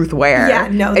my Ruth Ware. Yeah,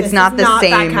 no, it's not the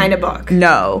same. That kind of book.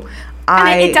 No,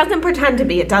 and it doesn't pretend to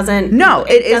be. It doesn't. No,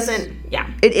 it is. Doesn't. Yeah,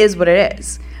 it is what it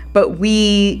is. But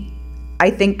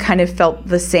I think, kind of felt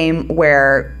the same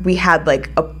where we had like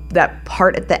that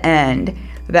part at the end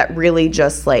that really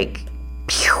just like,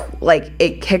 pew, like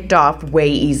it kicked off way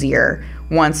easier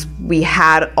once we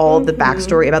had all of the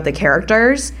backstory about the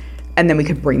characters, and then we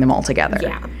could bring them all together.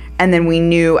 Yeah. And then we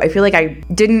knew, I feel like I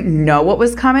didn't know what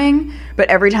was coming, but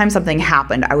every time something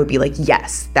happened, I would be like,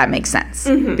 yes, that makes sense.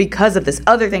 Mm-hmm. Because of this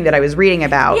other thing that I was reading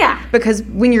about. Yeah. Because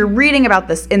when you're reading about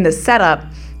this in the setup,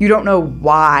 you don't know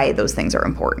why those things are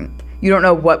important. You don't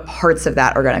know what parts of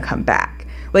that are going to come back.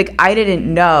 Like, I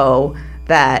didn't know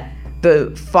that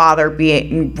the father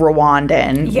being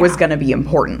Rwandan was going to be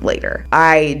important later.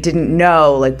 I didn't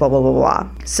know, like, blah, blah, blah, blah.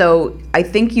 So I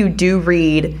think you do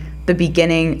read the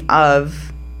beginning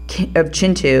of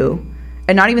Kintu,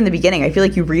 and not even the beginning. I feel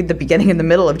like you read the beginning and the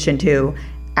middle of Kintu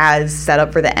as set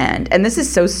up for the end. And this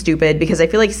is so stupid because I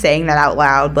feel like saying that out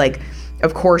loud, like,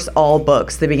 of course, all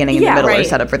books, the beginning and the middle are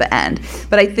set up for the end.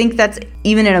 But I think that's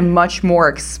even in a much more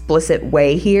explicit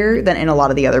way here than in a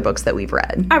lot of the other books that we've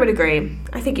read. I would agree.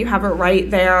 I think you have it right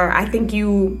there. I think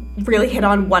you really hit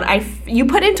on what you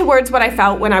put into words what I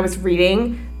felt when I was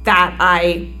reading that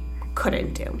I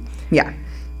couldn't do. Yeah.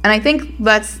 And I think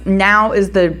now is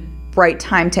the right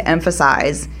time to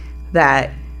emphasize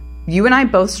that you and I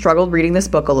both struggled reading this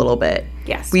book a little bit.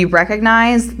 Yes. We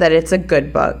recognize that it's a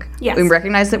good book. Yes. We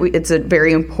recognize that it's a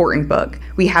very important book.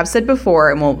 We have said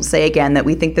before, and we'll say again, that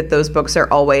we think that those books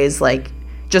are always like,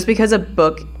 just because a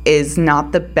book is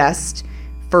not the best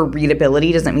for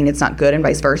readability doesn't mean it's not good, and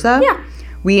vice versa. Yeah.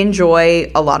 We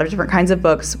enjoy a lot of different kinds of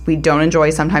books. We don't enjoy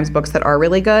sometimes books that are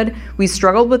really good. We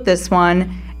struggled with this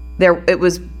one. It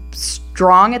was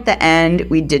strong at the end.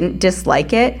 We didn't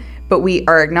dislike it. But we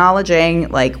are acknowledging,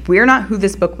 like, we're not who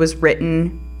this book was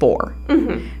written for.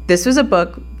 Mm-hmm. This was a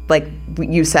book, like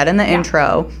you said in the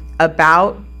intro,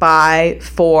 about, by,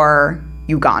 for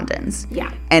Ugandans.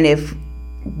 Yeah. And if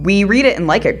we read it and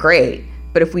like it, great.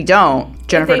 But if we don't,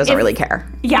 Jennifer doesn't really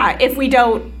care. Yeah, if we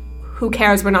don't, who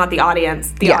cares? We're not the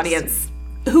audience. The audience.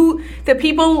 The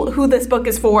people who this book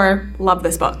is for love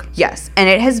this book. Yes. And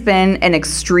it has been an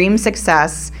extreme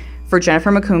success for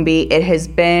Jennifer Makumbi. It has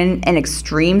been an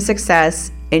extreme success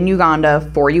in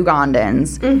Uganda for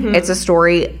Ugandans. Mm-hmm. It's a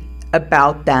story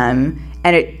about them.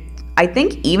 And I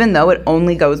think even though it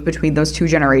only goes between those two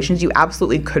generations, you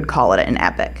absolutely could call it an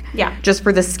epic. Yeah. Just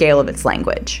for the scale of its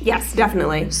language. Yes,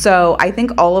 definitely. So I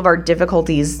think all of our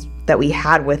difficulties that we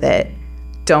had with it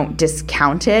don't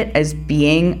discount it as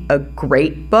being a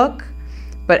great book.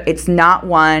 But it's not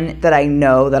one that I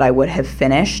know that I would have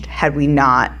finished had we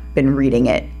not been reading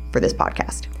it for this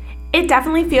podcast. It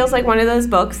definitely feels like one of those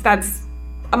books that's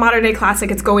a modern day classic.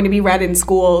 It's going to be read in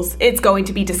schools. It's going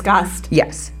to be discussed.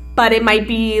 Yes. But it might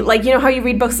be like, you know how you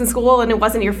read books in school and it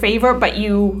wasn't your favorite, but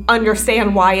you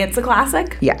understand why it's a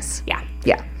classic? Yes. Yeah.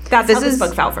 Yeah. That's how this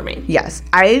book felt for me. Yes.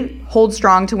 I hold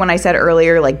strong to when I said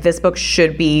earlier, like, this book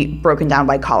should be broken down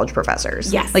by college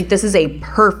professors. Yes. Like, this is a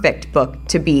perfect book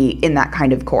to be in that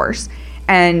kind of course.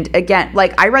 And again,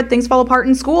 like, I read Things Fall Apart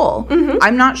in school. Mm-hmm.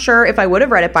 I'm not sure if I would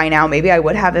have read it by now. Maybe I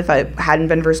would have if I hadn't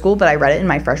been for school, but I read it in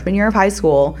my freshman year of high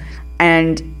school.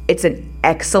 And it's an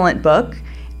excellent book.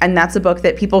 And that's a book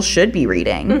that people should be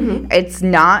reading. Mm-hmm. It's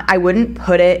not, I wouldn't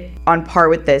put it on par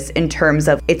with this in terms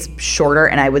of it's shorter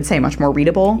and I would say much more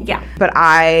readable. Yeah. But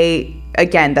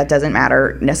again, that doesn't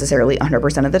matter necessarily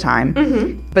 100% of the time.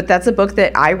 Mm-hmm. But that's a book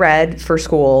that I read for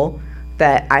school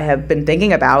that I have been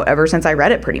thinking about ever since I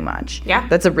read it, pretty much. Yeah.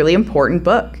 That's a really important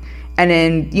book. And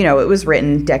then, it was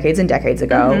written decades and decades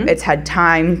ago. Mm-hmm. It's had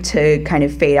time to kind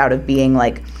of fade out of being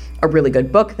like a really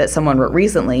good book that someone wrote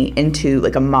recently into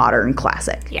like a modern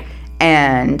classic. Yeah.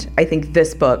 And I think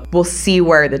this book, we'll see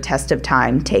where the test of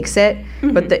time takes it.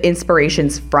 Mm-hmm. But the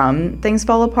inspirations from Things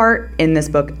Fall Apart in this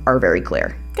book are very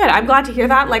clear. Good. I'm glad to hear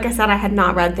that. Like I said, I had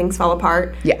not read Things Fall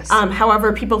Apart. Yes.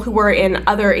 However, people who were in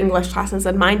other English classes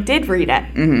than mine did read it.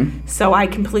 Mm-hmm. So I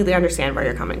completely understand where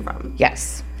you're coming from.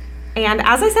 Yes. And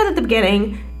as I said at the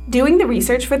beginning, doing the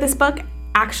research for this book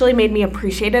actually made me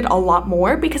appreciate it a lot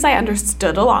more because I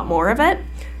understood a lot more of it.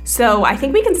 So I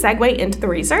think we can segue into the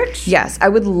research. Yes, I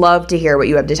would love to hear what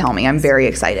you have to tell me. I'm very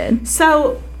excited.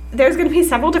 So there's going to be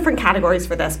several different categories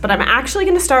for this, but I'm actually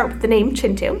going to start with the name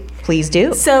Kintu. Please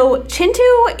do. So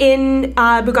Kintu in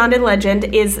Bugandan legend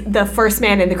is the first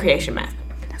man in the creation myth.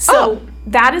 So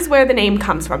that is where the name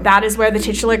comes from. That is where the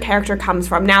titular character comes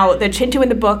from. Now, the Kintu in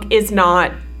the book is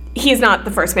not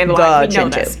the first man alive. We know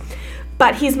this.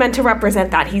 But he's meant to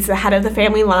represent that. He's the head of the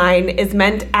family line, is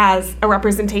meant as a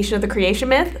representation of the creation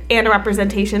myth and a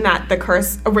representation that the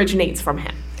curse originates from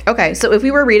him. Okay, so if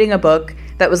we were reading a book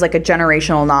that was like a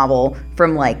generational novel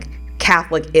from like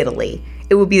Catholic Italy,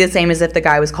 it would be the same as if the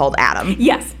guy was called Adam.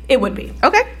 Yes, it would be.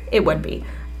 Okay. It would be.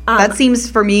 That seems,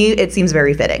 for me, it seems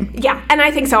very fitting. Yeah, and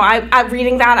I think so. I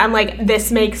reading that, I'm like,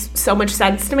 this makes so much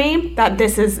sense to me that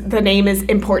the name is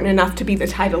important enough to be the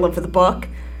title of the book.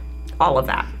 All of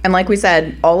that. And like we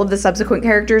said, all of the subsequent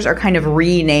characters are kind of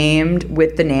renamed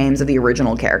with the names of the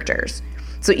original characters.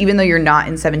 So even though you're not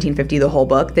in 1750 the whole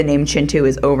book, the name Kintu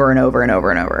is over and over and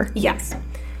over and over. Yes.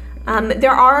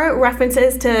 There are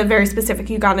references to very specific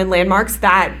Ugandan landmarks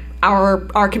that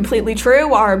are completely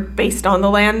true, are based on the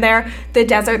land there. The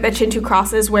desert that Kintu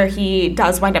crosses where he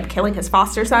does wind up killing his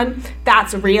foster son,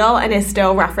 that's real and is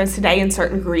still referenced today in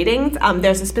certain greetings.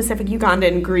 There's a specific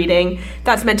Ugandan greeting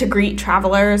that's meant to greet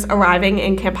travelers arriving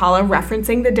in Kampala,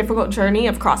 referencing the difficult journey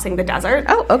of crossing the desert.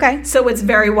 Oh, okay. So it's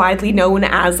very widely known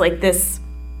as like this.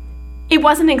 It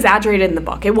wasn't exaggerated in the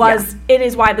book. It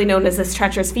is widely known as this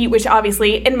treacherous feat, which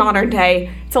obviously in modern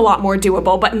day, it's a lot more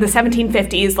doable. But in the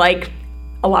 1750s, like,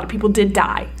 a lot of people did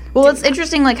die. Well, it's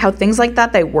interesting, like, how things like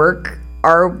that, they work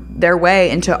their way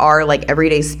into our, like,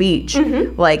 everyday speech.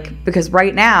 Mm-hmm. Like, because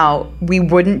right now, we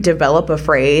wouldn't develop a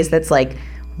phrase that's like,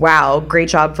 wow, great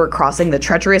job for crossing the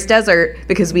treacherous desert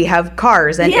because we have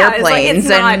cars and airplanes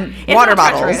and water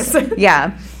bottles.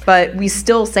 Yeah. But we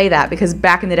still say that because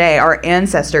back in the day, our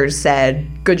ancestors said,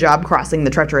 good job crossing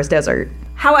the treacherous desert.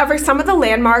 However, some of the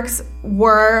landmarks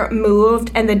were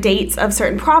moved and the dates of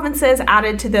certain provinces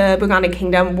added to the Bugandan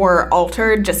kingdom were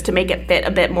altered just to make it fit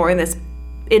a bit more in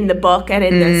the book and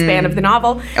in the span of the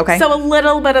novel. Okay. So a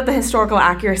little bit of the historical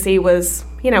accuracy was,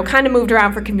 kind of moved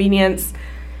around for convenience.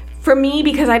 For me,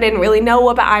 because I don't really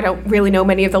know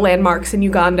many of the landmarks in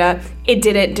Uganda, it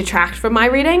didn't detract from my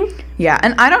reading. Yeah,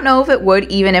 and I don't know if it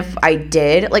would even if I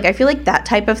did. Like, I feel like that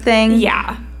type of thing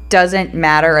doesn't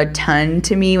matter a ton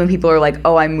to me when people are like,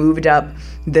 oh, I moved up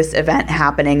this event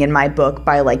happening in my book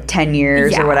by, like, 10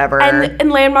 years or whatever.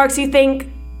 And landmarks,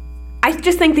 I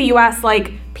just think the U.S.,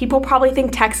 like, people probably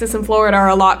think Texas and Florida are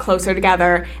a lot closer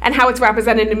together, and how it's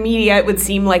represented in media, it would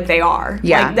seem like they are.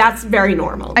 Yeah. Like, that's very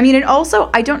normal. I mean, and also,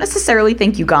 I don't necessarily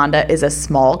think Uganda is a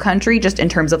small country, just in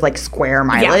terms of, like, square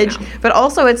mileage, but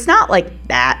also it's not, like,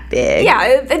 that big.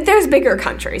 Yeah, there's bigger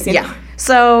countries, you know?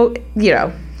 So,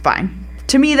 fine.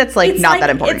 To me, that's, like, not that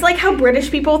important. It's like how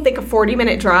British people think a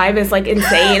 40-minute drive is, like,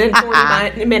 insane, and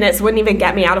 40 minutes wouldn't even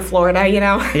get me out of Florida,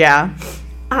 Yeah.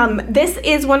 This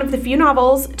is one of the few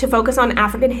novels to focus on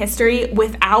African history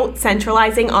without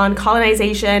centralizing on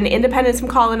colonization, independence from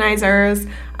colonizers,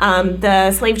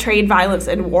 the slave trade, violence,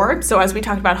 and war. So as we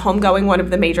talked about homegoing, one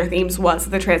of the major themes was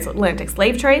the transatlantic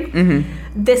slave trade. Mm-hmm.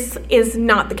 This is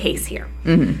not the case here.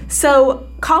 Mm-hmm. So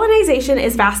colonization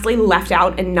is vastly left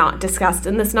out and not discussed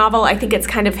in this novel. I think it's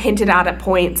kind of hinted at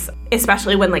points,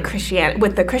 especially when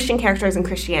with the Christian characters and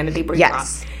Christianity bring up.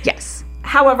 Yes.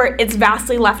 However, it's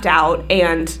vastly left out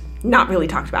and not really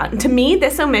talked about. And to me,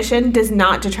 this omission does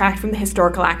not detract from the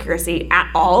historical accuracy at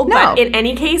all. No. But in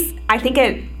any case, I think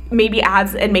it maybe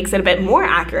adds and makes it a bit more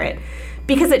accurate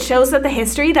because it shows that the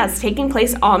history that's taking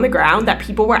place on the ground that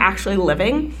people were actually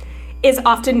living is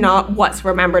often not what's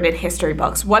remembered in history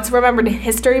books. What's remembered in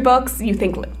history books, you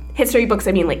think history books,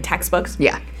 I mean like textbooks.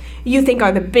 Yeah. You think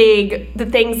are the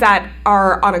things that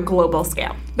are on a global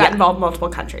scale that involve multiple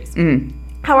countries. Mm-hmm.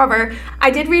 However, I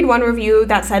did read one review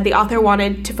that said the author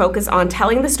wanted to focus on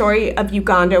telling the story of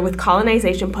Uganda with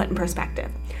colonization put in perspective.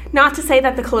 Not to say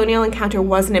that the colonial encounter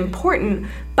wasn't important,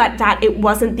 but that it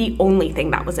wasn't the only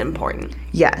thing that was important.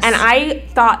 Yes. And I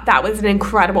thought that was an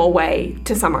incredible way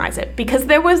to summarize it, because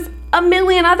there was a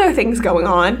million other things going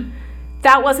on.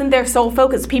 That wasn't their sole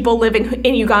focus. People living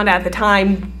in Uganda at the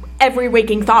time, every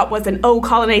waking thought was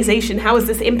colonization. How is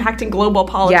this impacting global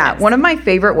politics? Yeah, one of my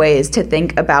favorite ways to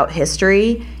think about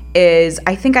history is,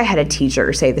 I think I had a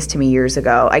teacher say this to me years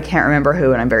ago. I can't remember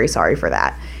who, and I'm very sorry for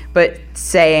that. But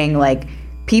saying, like,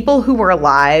 people who were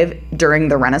alive during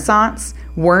the Renaissance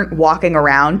weren't walking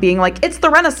around being like, it's the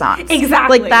Renaissance.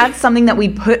 Exactly. Like, that's something that we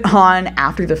put on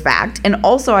after the fact. And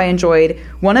also I enjoyed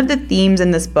one of the themes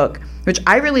in this book, which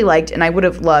I really liked and I would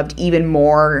have loved even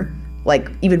more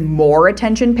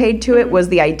attention paid to it, was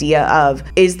the idea of,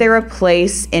 is there a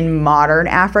place in modern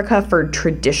Africa for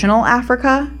traditional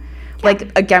Africa? Yeah.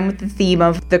 Like, again, with the theme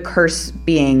of the curse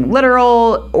being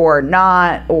literal or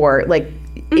not, or like,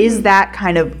 is that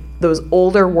kind of those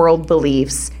older world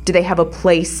beliefs, do they have a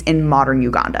place in modern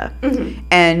Uganda?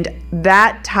 And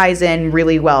that ties in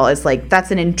really well as like,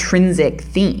 that's an intrinsic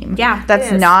theme. Yeah,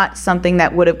 that's not something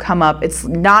that would have come up. It's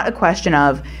not a question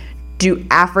of, do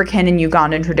African and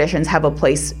Ugandan traditions have a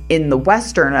place in the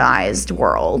westernized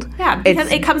world? Yeah,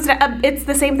 because it comes to, it's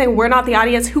the same thing. We're not the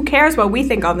audience. Who cares what we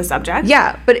think on the subject?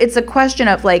 Yeah, but it's a question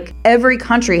of like, every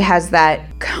country has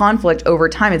that conflict over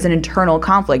time. It's an internal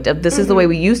conflict of, this is the way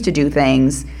we used to do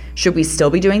things. Should we still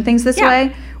be doing things this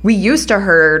way? We used to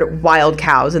herd wild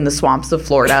cows in the swamps of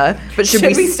Florida, but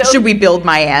should we build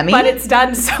Miami? But it's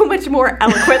done so much more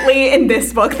eloquently in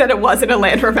this book than it was in A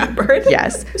Land Remembered.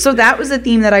 Yes. So that was a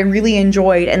theme that I really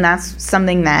enjoyed, and that's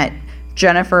something that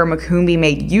Jennifer Makumbi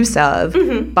made use of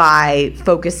by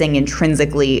focusing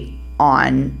intrinsically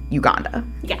on Uganda.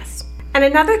 Yes. And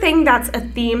another thing that's a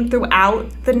theme throughout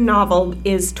the novel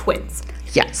is twins.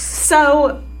 Yes.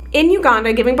 So in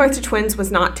Uganda, giving birth to twins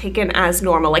was not taken as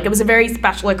normal. Like, it was a very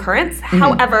special occurrence.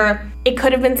 However, it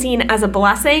could have been seen as a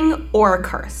blessing or a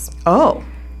curse. Oh.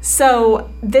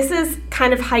 So this is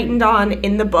kind of heightened on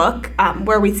in the book,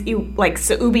 where we see, like,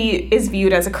 Saubi is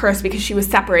viewed as a curse because she was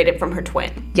separated from her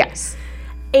twin. Yes.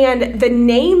 And the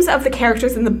names of the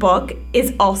characters in the book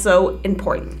is also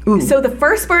important. Ooh. So the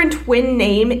firstborn twin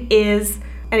name is,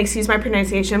 and excuse my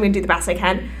pronunciation, I'm going to do the best I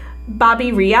can,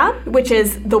 Babi Ria, which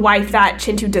is the wife that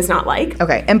Kintu does not like.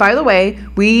 Okay. And by the way,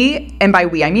 by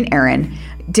we, I mean Erin,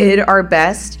 did our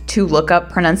best to look up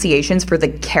pronunciations for the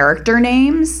character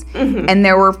names. And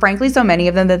there were, frankly, so many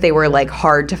of them that they were, like,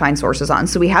 hard to find sources on.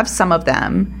 So we have some of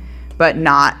them, but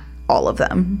not all of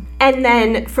them. And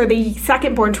then for the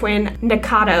second-born twin,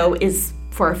 Nakato is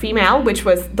for a female, which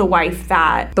was the wife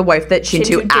that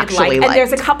Kintu actually liked. And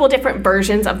there's a couple different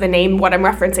versions of the name. What I'm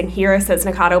referencing here says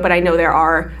Nakato, but I know there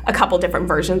are a couple different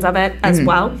versions of it as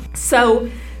well. So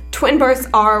twin births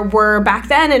were back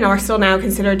then and are still now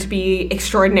considered to be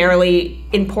extraordinarily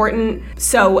important.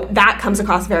 So that comes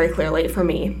across very clearly for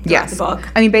me throughout the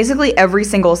book. I mean, basically every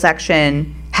single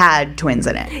section had twins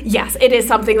in it. Yes, it is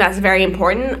something that's very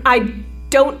important. I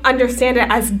don't understand it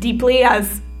as deeply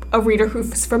as a reader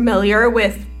who's familiar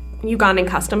with Ugandan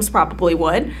customs probably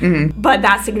would, but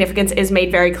that significance is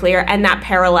made very clear, and that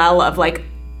parallel of, like,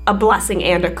 a blessing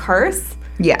and a curse.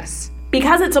 Yes.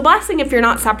 Because it's a blessing if you're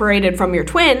not separated from your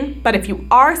twin, but if you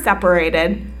are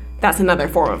separated, that's another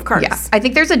form of curse. Yeah. I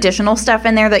think there's additional stuff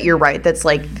in there that you're right, that's,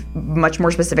 like, much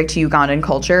more specific to Ugandan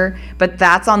culture, but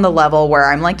that's on the level where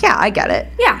I'm like, yeah, I get it.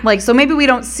 Yeah. Like, so maybe we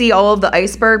don't see all of the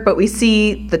iceberg, but we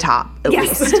see the top, at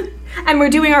least. And we're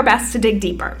doing our best to dig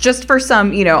deeper. Just for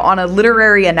some, on a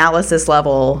literary analysis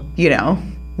level,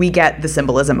 we get the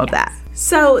symbolism of that.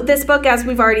 So this book, as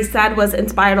we've already said, was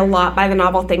inspired a lot by the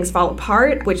novel Things Fall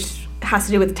Apart, which has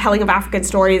to do with the telling of African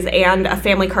stories and a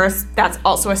family curse that's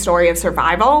also a story of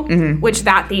survival, which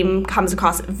that theme comes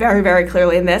across very, very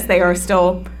clearly in this. They are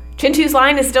still... Kintu's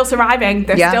line is still surviving.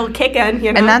 They're still kicking,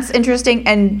 And that's interesting.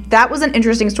 And that was an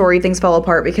interesting story, Things Fall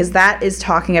Apart, because that is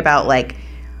talking about, like,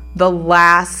 the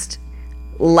last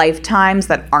lifetimes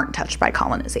that aren't touched by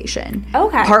colonization.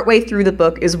 Okay. Partway through the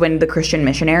book is when the Christian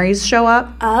missionaries show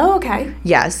up. Oh, okay.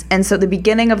 Yes. And so the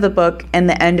beginning of the book and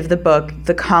the end of the book,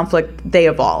 the conflict, they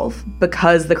evolve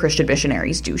because the Christian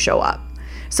missionaries do show up.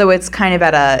 So it's kind of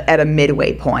at a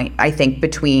midway point, I think,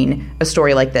 between a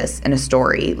story like this and a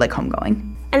story like Homegoing.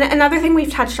 And another thing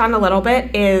we've touched on a little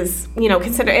bit is,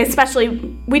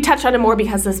 especially, we touched on it more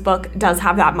because this book does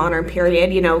have that modern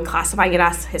period, classifying it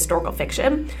as historical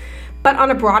fiction. But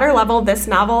on a broader level, this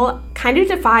novel kind of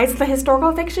defies the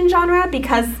historical fiction genre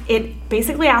because it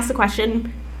basically asks the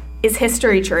question, is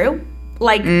history true?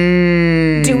 Like,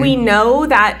 do we know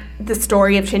that the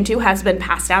story of Kintu has been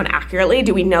passed down accurately?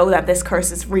 Do we know that this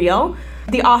curse is real?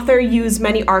 The author used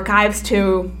many archives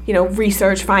to,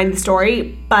 research, find the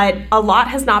story, but a lot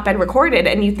has not been recorded.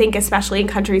 And you think, especially in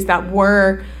countries that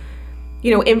were,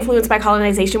 influenced by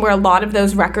colonization, where a lot of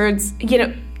those records,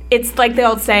 it's like the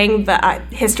old saying that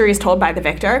history is told by the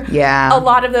victor. Yeah. A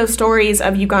lot of those stories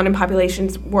of Ugandan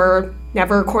populations were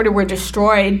never recorded, were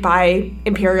destroyed by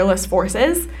imperialist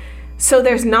forces. So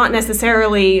there's not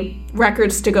necessarily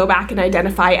records to go back and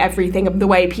identify everything of the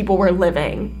way people were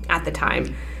living at the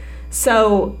time.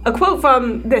 So a quote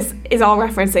from this is all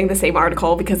referencing the same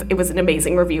article because it was an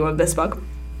amazing review of this book.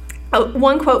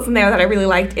 One quote from there that I really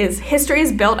liked is, "History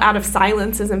is built out of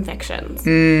silences and fictions."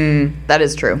 That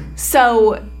is true.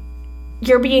 So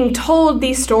you're being told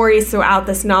these stories throughout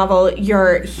this novel.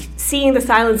 You're seeing the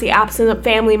silence, the absence of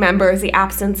family members, the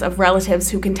absence of relatives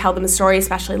who can tell them a story,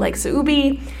 especially like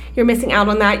Suubi. You're missing out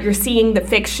on that. You're seeing the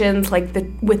fictions, like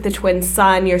with the twin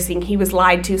son. You're seeing he was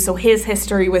lied to, so his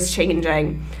history was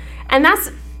changing. And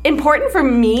that's important for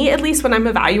me, at least when I'm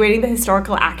evaluating the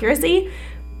historical accuracy,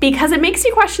 because it makes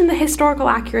you question the historical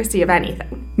accuracy of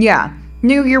anything. Yeah.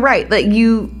 No, you're right.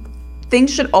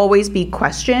 Things should always be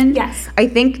questioned. Yes. I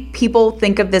think people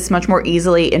think of this much more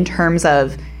easily in terms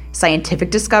of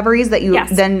scientific discoveries that you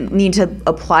then need to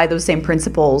apply those same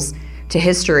principles to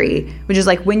history, which is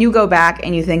like when you go back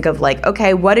and you think of like,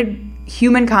 okay, what did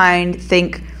humankind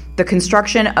think the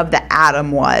construction of the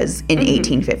atom was in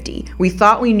 1850? We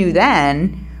thought we knew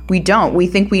then. We don't. We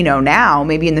think we know now.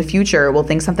 Maybe in the future we'll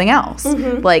think something else.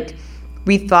 Like,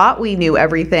 we thought we knew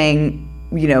everything,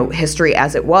 history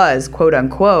as it was, quote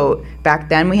unquote. Back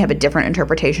then we have a different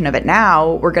interpretation of it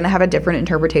now. We're going to have a different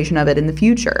interpretation of it in the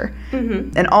future.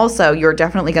 And also, you're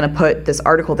definitely going to put this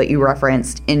article that you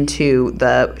referenced into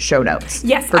the show notes.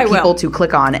 Yes, for I will. people to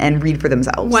click on and read for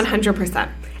themselves. 100%.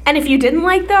 And if you didn't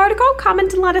like the article,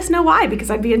 comment and let us know why,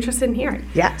 because I'd be interested in hearing.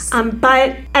 Yes. And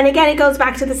again, it goes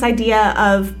back to this idea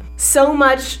of so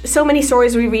many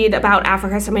stories we read about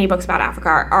Africa, so many books about Africa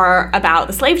are about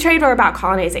the slave trade or about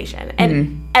colonization.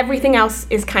 And everything else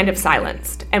is kind of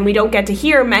silenced. And we don't get to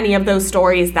hear many of those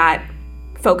stories that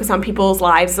focus on people's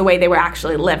lives the way they were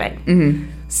actually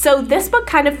living. So this book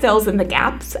kind of fills in the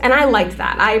gaps, and I liked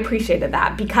that. I appreciated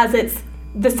that because it's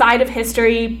the side of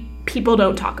history people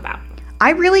don't talk about.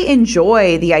 I really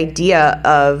enjoy the idea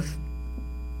of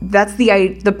that's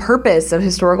the purpose of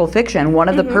historical fiction. One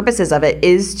of the purposes of it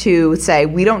is to say,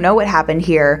 we don't know what happened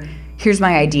here. Here's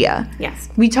my idea. Yes.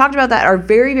 We talked about that our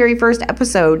very, very first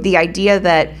episode, the idea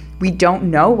that we don't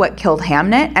know what killed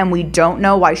Hamnet and we don't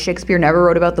know why Shakespeare never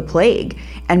wrote about the plague.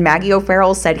 And Maggie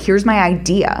O'Farrell said, here's my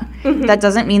idea. That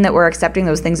doesn't mean that we're accepting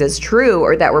those things as true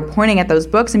or that we're pointing at those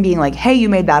books and being like, hey, you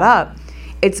made that up.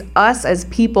 It's us as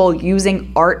people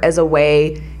using art as a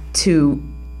way to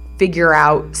figure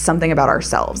out something about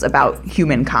ourselves, about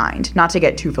humankind, not to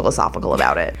get too philosophical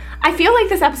about it. I feel like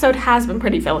this episode has been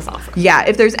pretty philosophical. Yeah,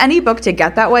 if there's any book to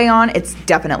get that way on, it's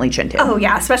definitely Kintu. Oh,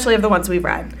 yeah, especially of the ones we've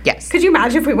read. Yes. Could you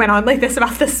imagine if we went on like this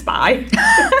about The Spy?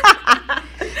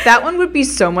 That one would be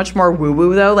so much more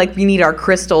woo-woo, though. Like, we need our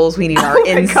crystals, we need our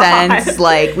incense, God.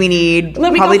 like, we need...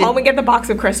 Let me go home and get the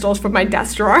box of crystals from my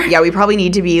desk drawer. Yeah, we probably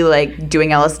need to be, like, doing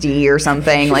LSD or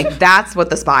something. Like, that's what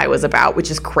The Spy was about,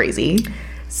 which is crazy.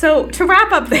 So, to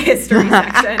wrap up the history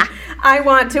section, I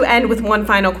want to end with one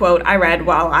final quote I read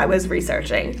while I was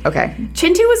researching. Okay.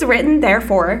 Kintu was written,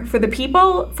 therefore, for the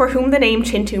people for whom the name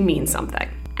Kintu means something.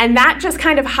 And that just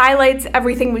kind of highlights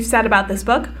everything we've said about this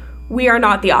book. We are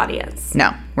not the audience.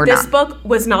 No, we're not. This book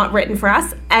was not written for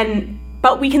us,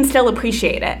 but we can still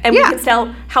appreciate it. And we can still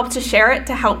help to share it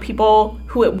to help people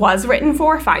who it was written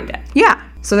for find it. Yeah,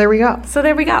 so there we go.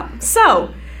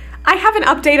 So, I have an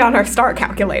update on our star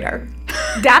calculator.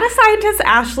 Data scientist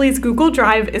Ashley's Google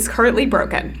Drive is currently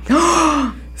broken.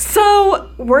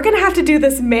 So, we're going to have to do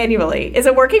this manually. Is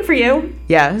it working for you?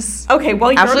 Yes. Okay,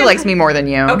 well, Ashley likes me more than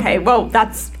you. Okay, well,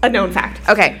 that's a known fact.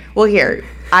 Okay, well, here.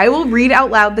 I will read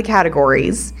out loud the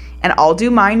categories, and I'll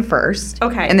do mine first.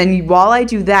 Okay. And then while I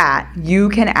do that, you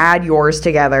can add yours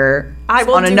together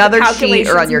on another sheet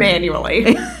or on your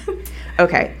manually.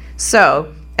 Okay.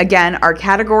 So, again, our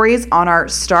categories on our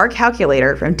STAR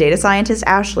calculator from data scientist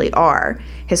Ashley are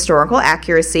historical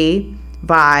accuracy,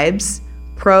 vibes,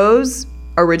 prose,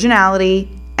 originality,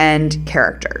 and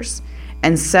characters.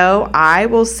 And so I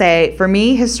will say, for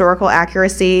me, historical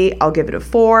accuracy, I'll give it a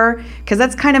 4, because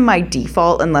that's kind of my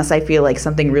default, unless I feel like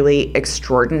something really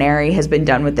extraordinary has been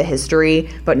done with the history,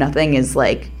 but nothing is,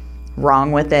 like,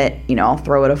 wrong with it. I'll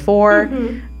throw it a 4.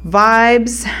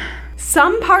 Vibes.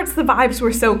 Some parts the vibes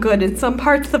were so good, and some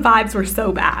parts the vibes were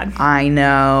so bad. I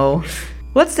know.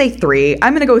 Let's say 3.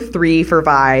 I'm going to go 3 for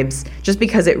vibes, just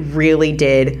because it really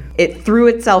did. It threw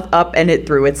itself up and it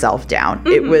threw itself down.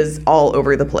 It was all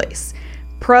over the place.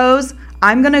 Prose,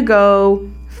 I'm going to go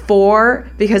 4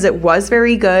 because it was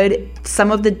very good.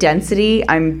 Some of the density,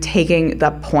 I'm taking the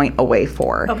point away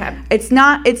for. Okay. It's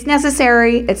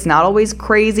necessary. It's not always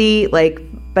crazy.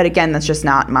 But again, that's just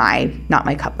not my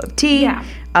cup of tea.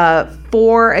 Yeah.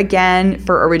 4 again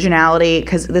for originality,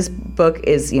 because this book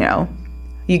is,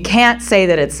 you can't say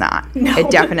that it's not. No.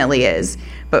 It definitely is.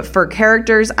 But for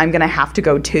characters, I'm going to have to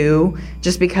go 2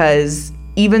 just because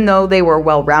even though they were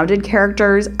well-rounded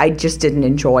characters, I just didn't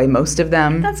enjoy most of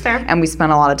them. That's fair. And we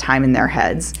spent a lot of time in their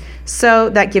heads. So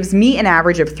that gives me an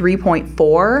average of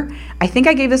 3.4. I think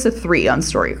I gave this a 3 on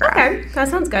Storygraph. Okay, that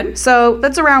sounds good. So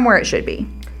that's around where it should be.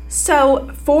 So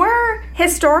for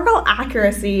historical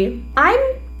accuracy, I'm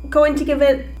going to give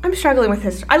it... I'm struggling with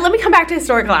history. Let me come back to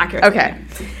historical accuracy. Okay.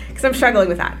 Because I'm struggling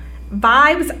with that.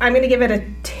 Vibes, I'm going to give it a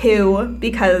 2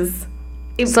 because...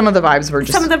 Some of the vibes were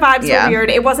just... Some of the vibes were weird.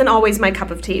 It wasn't always my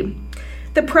cup of tea.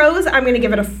 The prose, I'm going to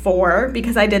give it a 4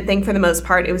 because I did think for the most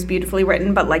part it was beautifully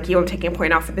written, but like you, I'm taking a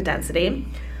point off for the density.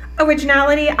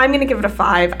 Originality, I'm going to give it a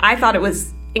 5. I thought it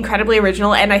was incredibly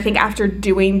original, and I think after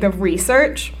doing the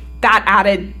research, that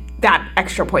added that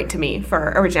extra point to me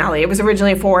for originality. It was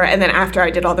originally a 4, and then after I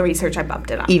did all the research, I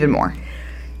bumped it up. Even more.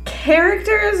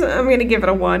 Characters, I'm going to give it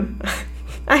a 1.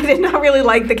 I did not really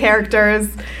like the characters.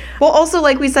 Well, also,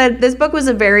 like we said, this book was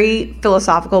a very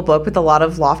philosophical book with a lot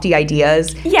of lofty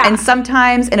ideas. Yeah. And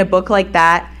sometimes in a book like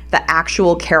that, the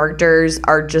actual characters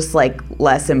are just, like,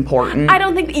 less important. I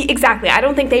don't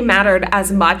think they mattered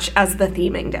as much as the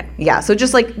theming did. Yeah, so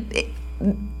just, like,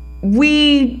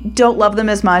 we don't love them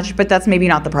as much, but that's maybe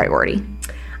not the priority.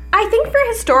 I think for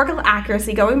historical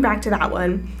accuracy, going back to that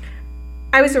one,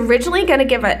 I was originally going to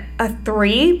give it a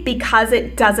 3 because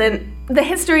it doesn't... The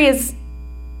history is...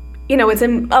 You know, it's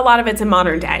in a lot of it's in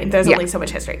modern day. There's only so much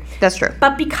history. That's true.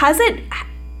 But because it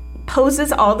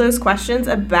poses all those questions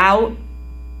about,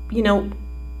 you know,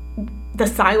 the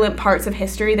silent parts of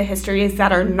history, the histories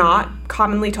that are not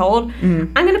commonly told,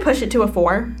 I'm going to push it to a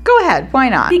 4. Go ahead. Why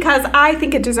not? Because I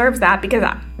think it deserves that, because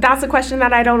that's a question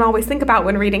that I don't always think about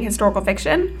when reading historical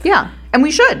fiction. Yeah, and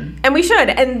we should.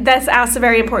 And this asks a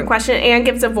very important question and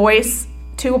gives a voice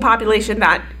to a population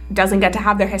that doesn't get to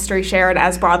have their history shared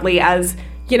as broadly as...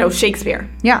 you know, Shakespeare.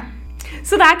 Yeah.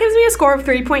 So that gives me a score of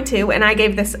 3.2, and I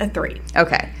gave this a 3.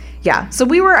 Okay. Yeah. So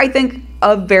we were, I think,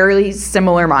 of very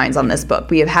similar minds on this book.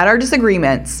 We have had our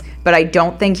disagreements, but I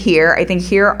think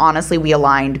here, honestly, we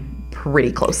aligned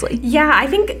pretty closely. Yeah, I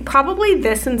think probably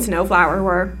this and Snowflower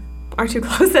were our two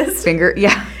closest.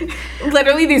 Yeah.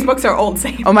 Literally, these books are old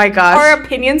same. Oh my gosh. Our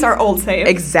opinions are old same.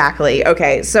 Exactly.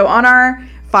 Okay. So on our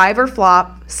 5 or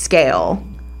flop scale,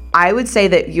 I would say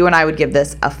that you and I would give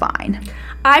this a fine.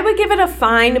 I would give it a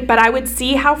fine, but I would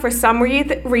see how for some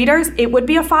readers it would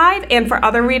be a 5, and for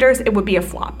other readers it would be a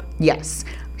flop. Yes.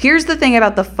 Here's the thing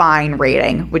about the fine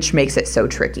rating, which makes it so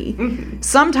tricky. Mm-hmm.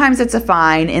 Sometimes it's a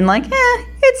fine in like,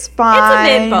 it's fine.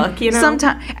 It's a mid-book, you know?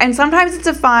 Sometimes it's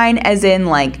a fine as in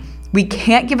like, we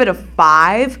can't give it a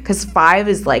 5 because 5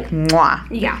 is like, mwah.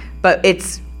 Yeah. But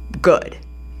it's good.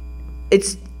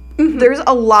 There's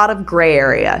a lot of gray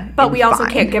area. But we also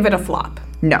can't give it a flop.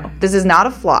 No, this is not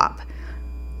a flop.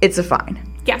 It's a fine.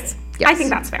 Yes. I think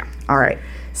that's fair. All right.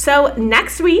 So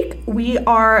next week, we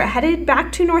are headed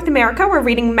back to North America. We're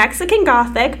reading Mexican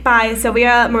Gothic by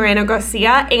Silvia Moreno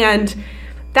Garcia, and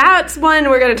that's one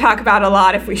we're going to talk about a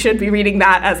lot if we should be reading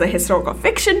that as a historical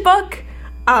fiction book.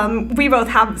 We both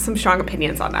have some strong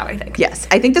opinions on that, I think. Yes.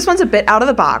 I think this one's a bit out of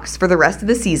the box for the rest of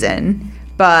the season,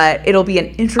 but it'll be an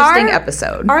interesting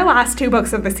episode. Our last 2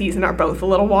 books of the season are both a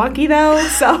little wonky, though,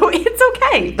 so it's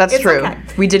okay. That's true. Okay.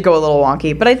 We did go a little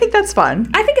wonky, but I think that's fun.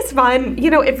 I think it's fun.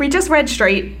 You know, if we just read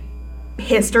straight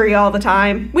history all the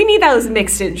time, we need those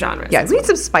mixed in genres. Yeah, we need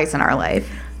some spice in our life.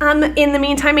 In the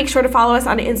meantime, make sure to follow us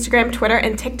on Instagram, Twitter,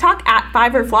 and TikTok at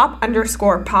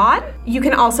 5orflop_pod. You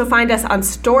can also find us on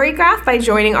Storygraph by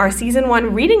joining our Season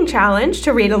 1 reading challenge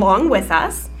to read along with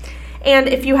us. And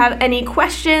if you have any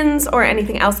questions or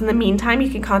anything else in the meantime, you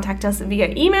can contact us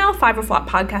via email,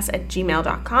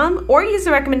 5orfloppodcast@gmail.com, or use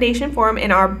the recommendation form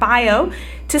in our bio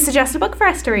to suggest a book for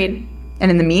us to read.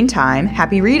 And in the meantime,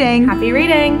 happy reading! Happy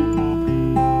reading!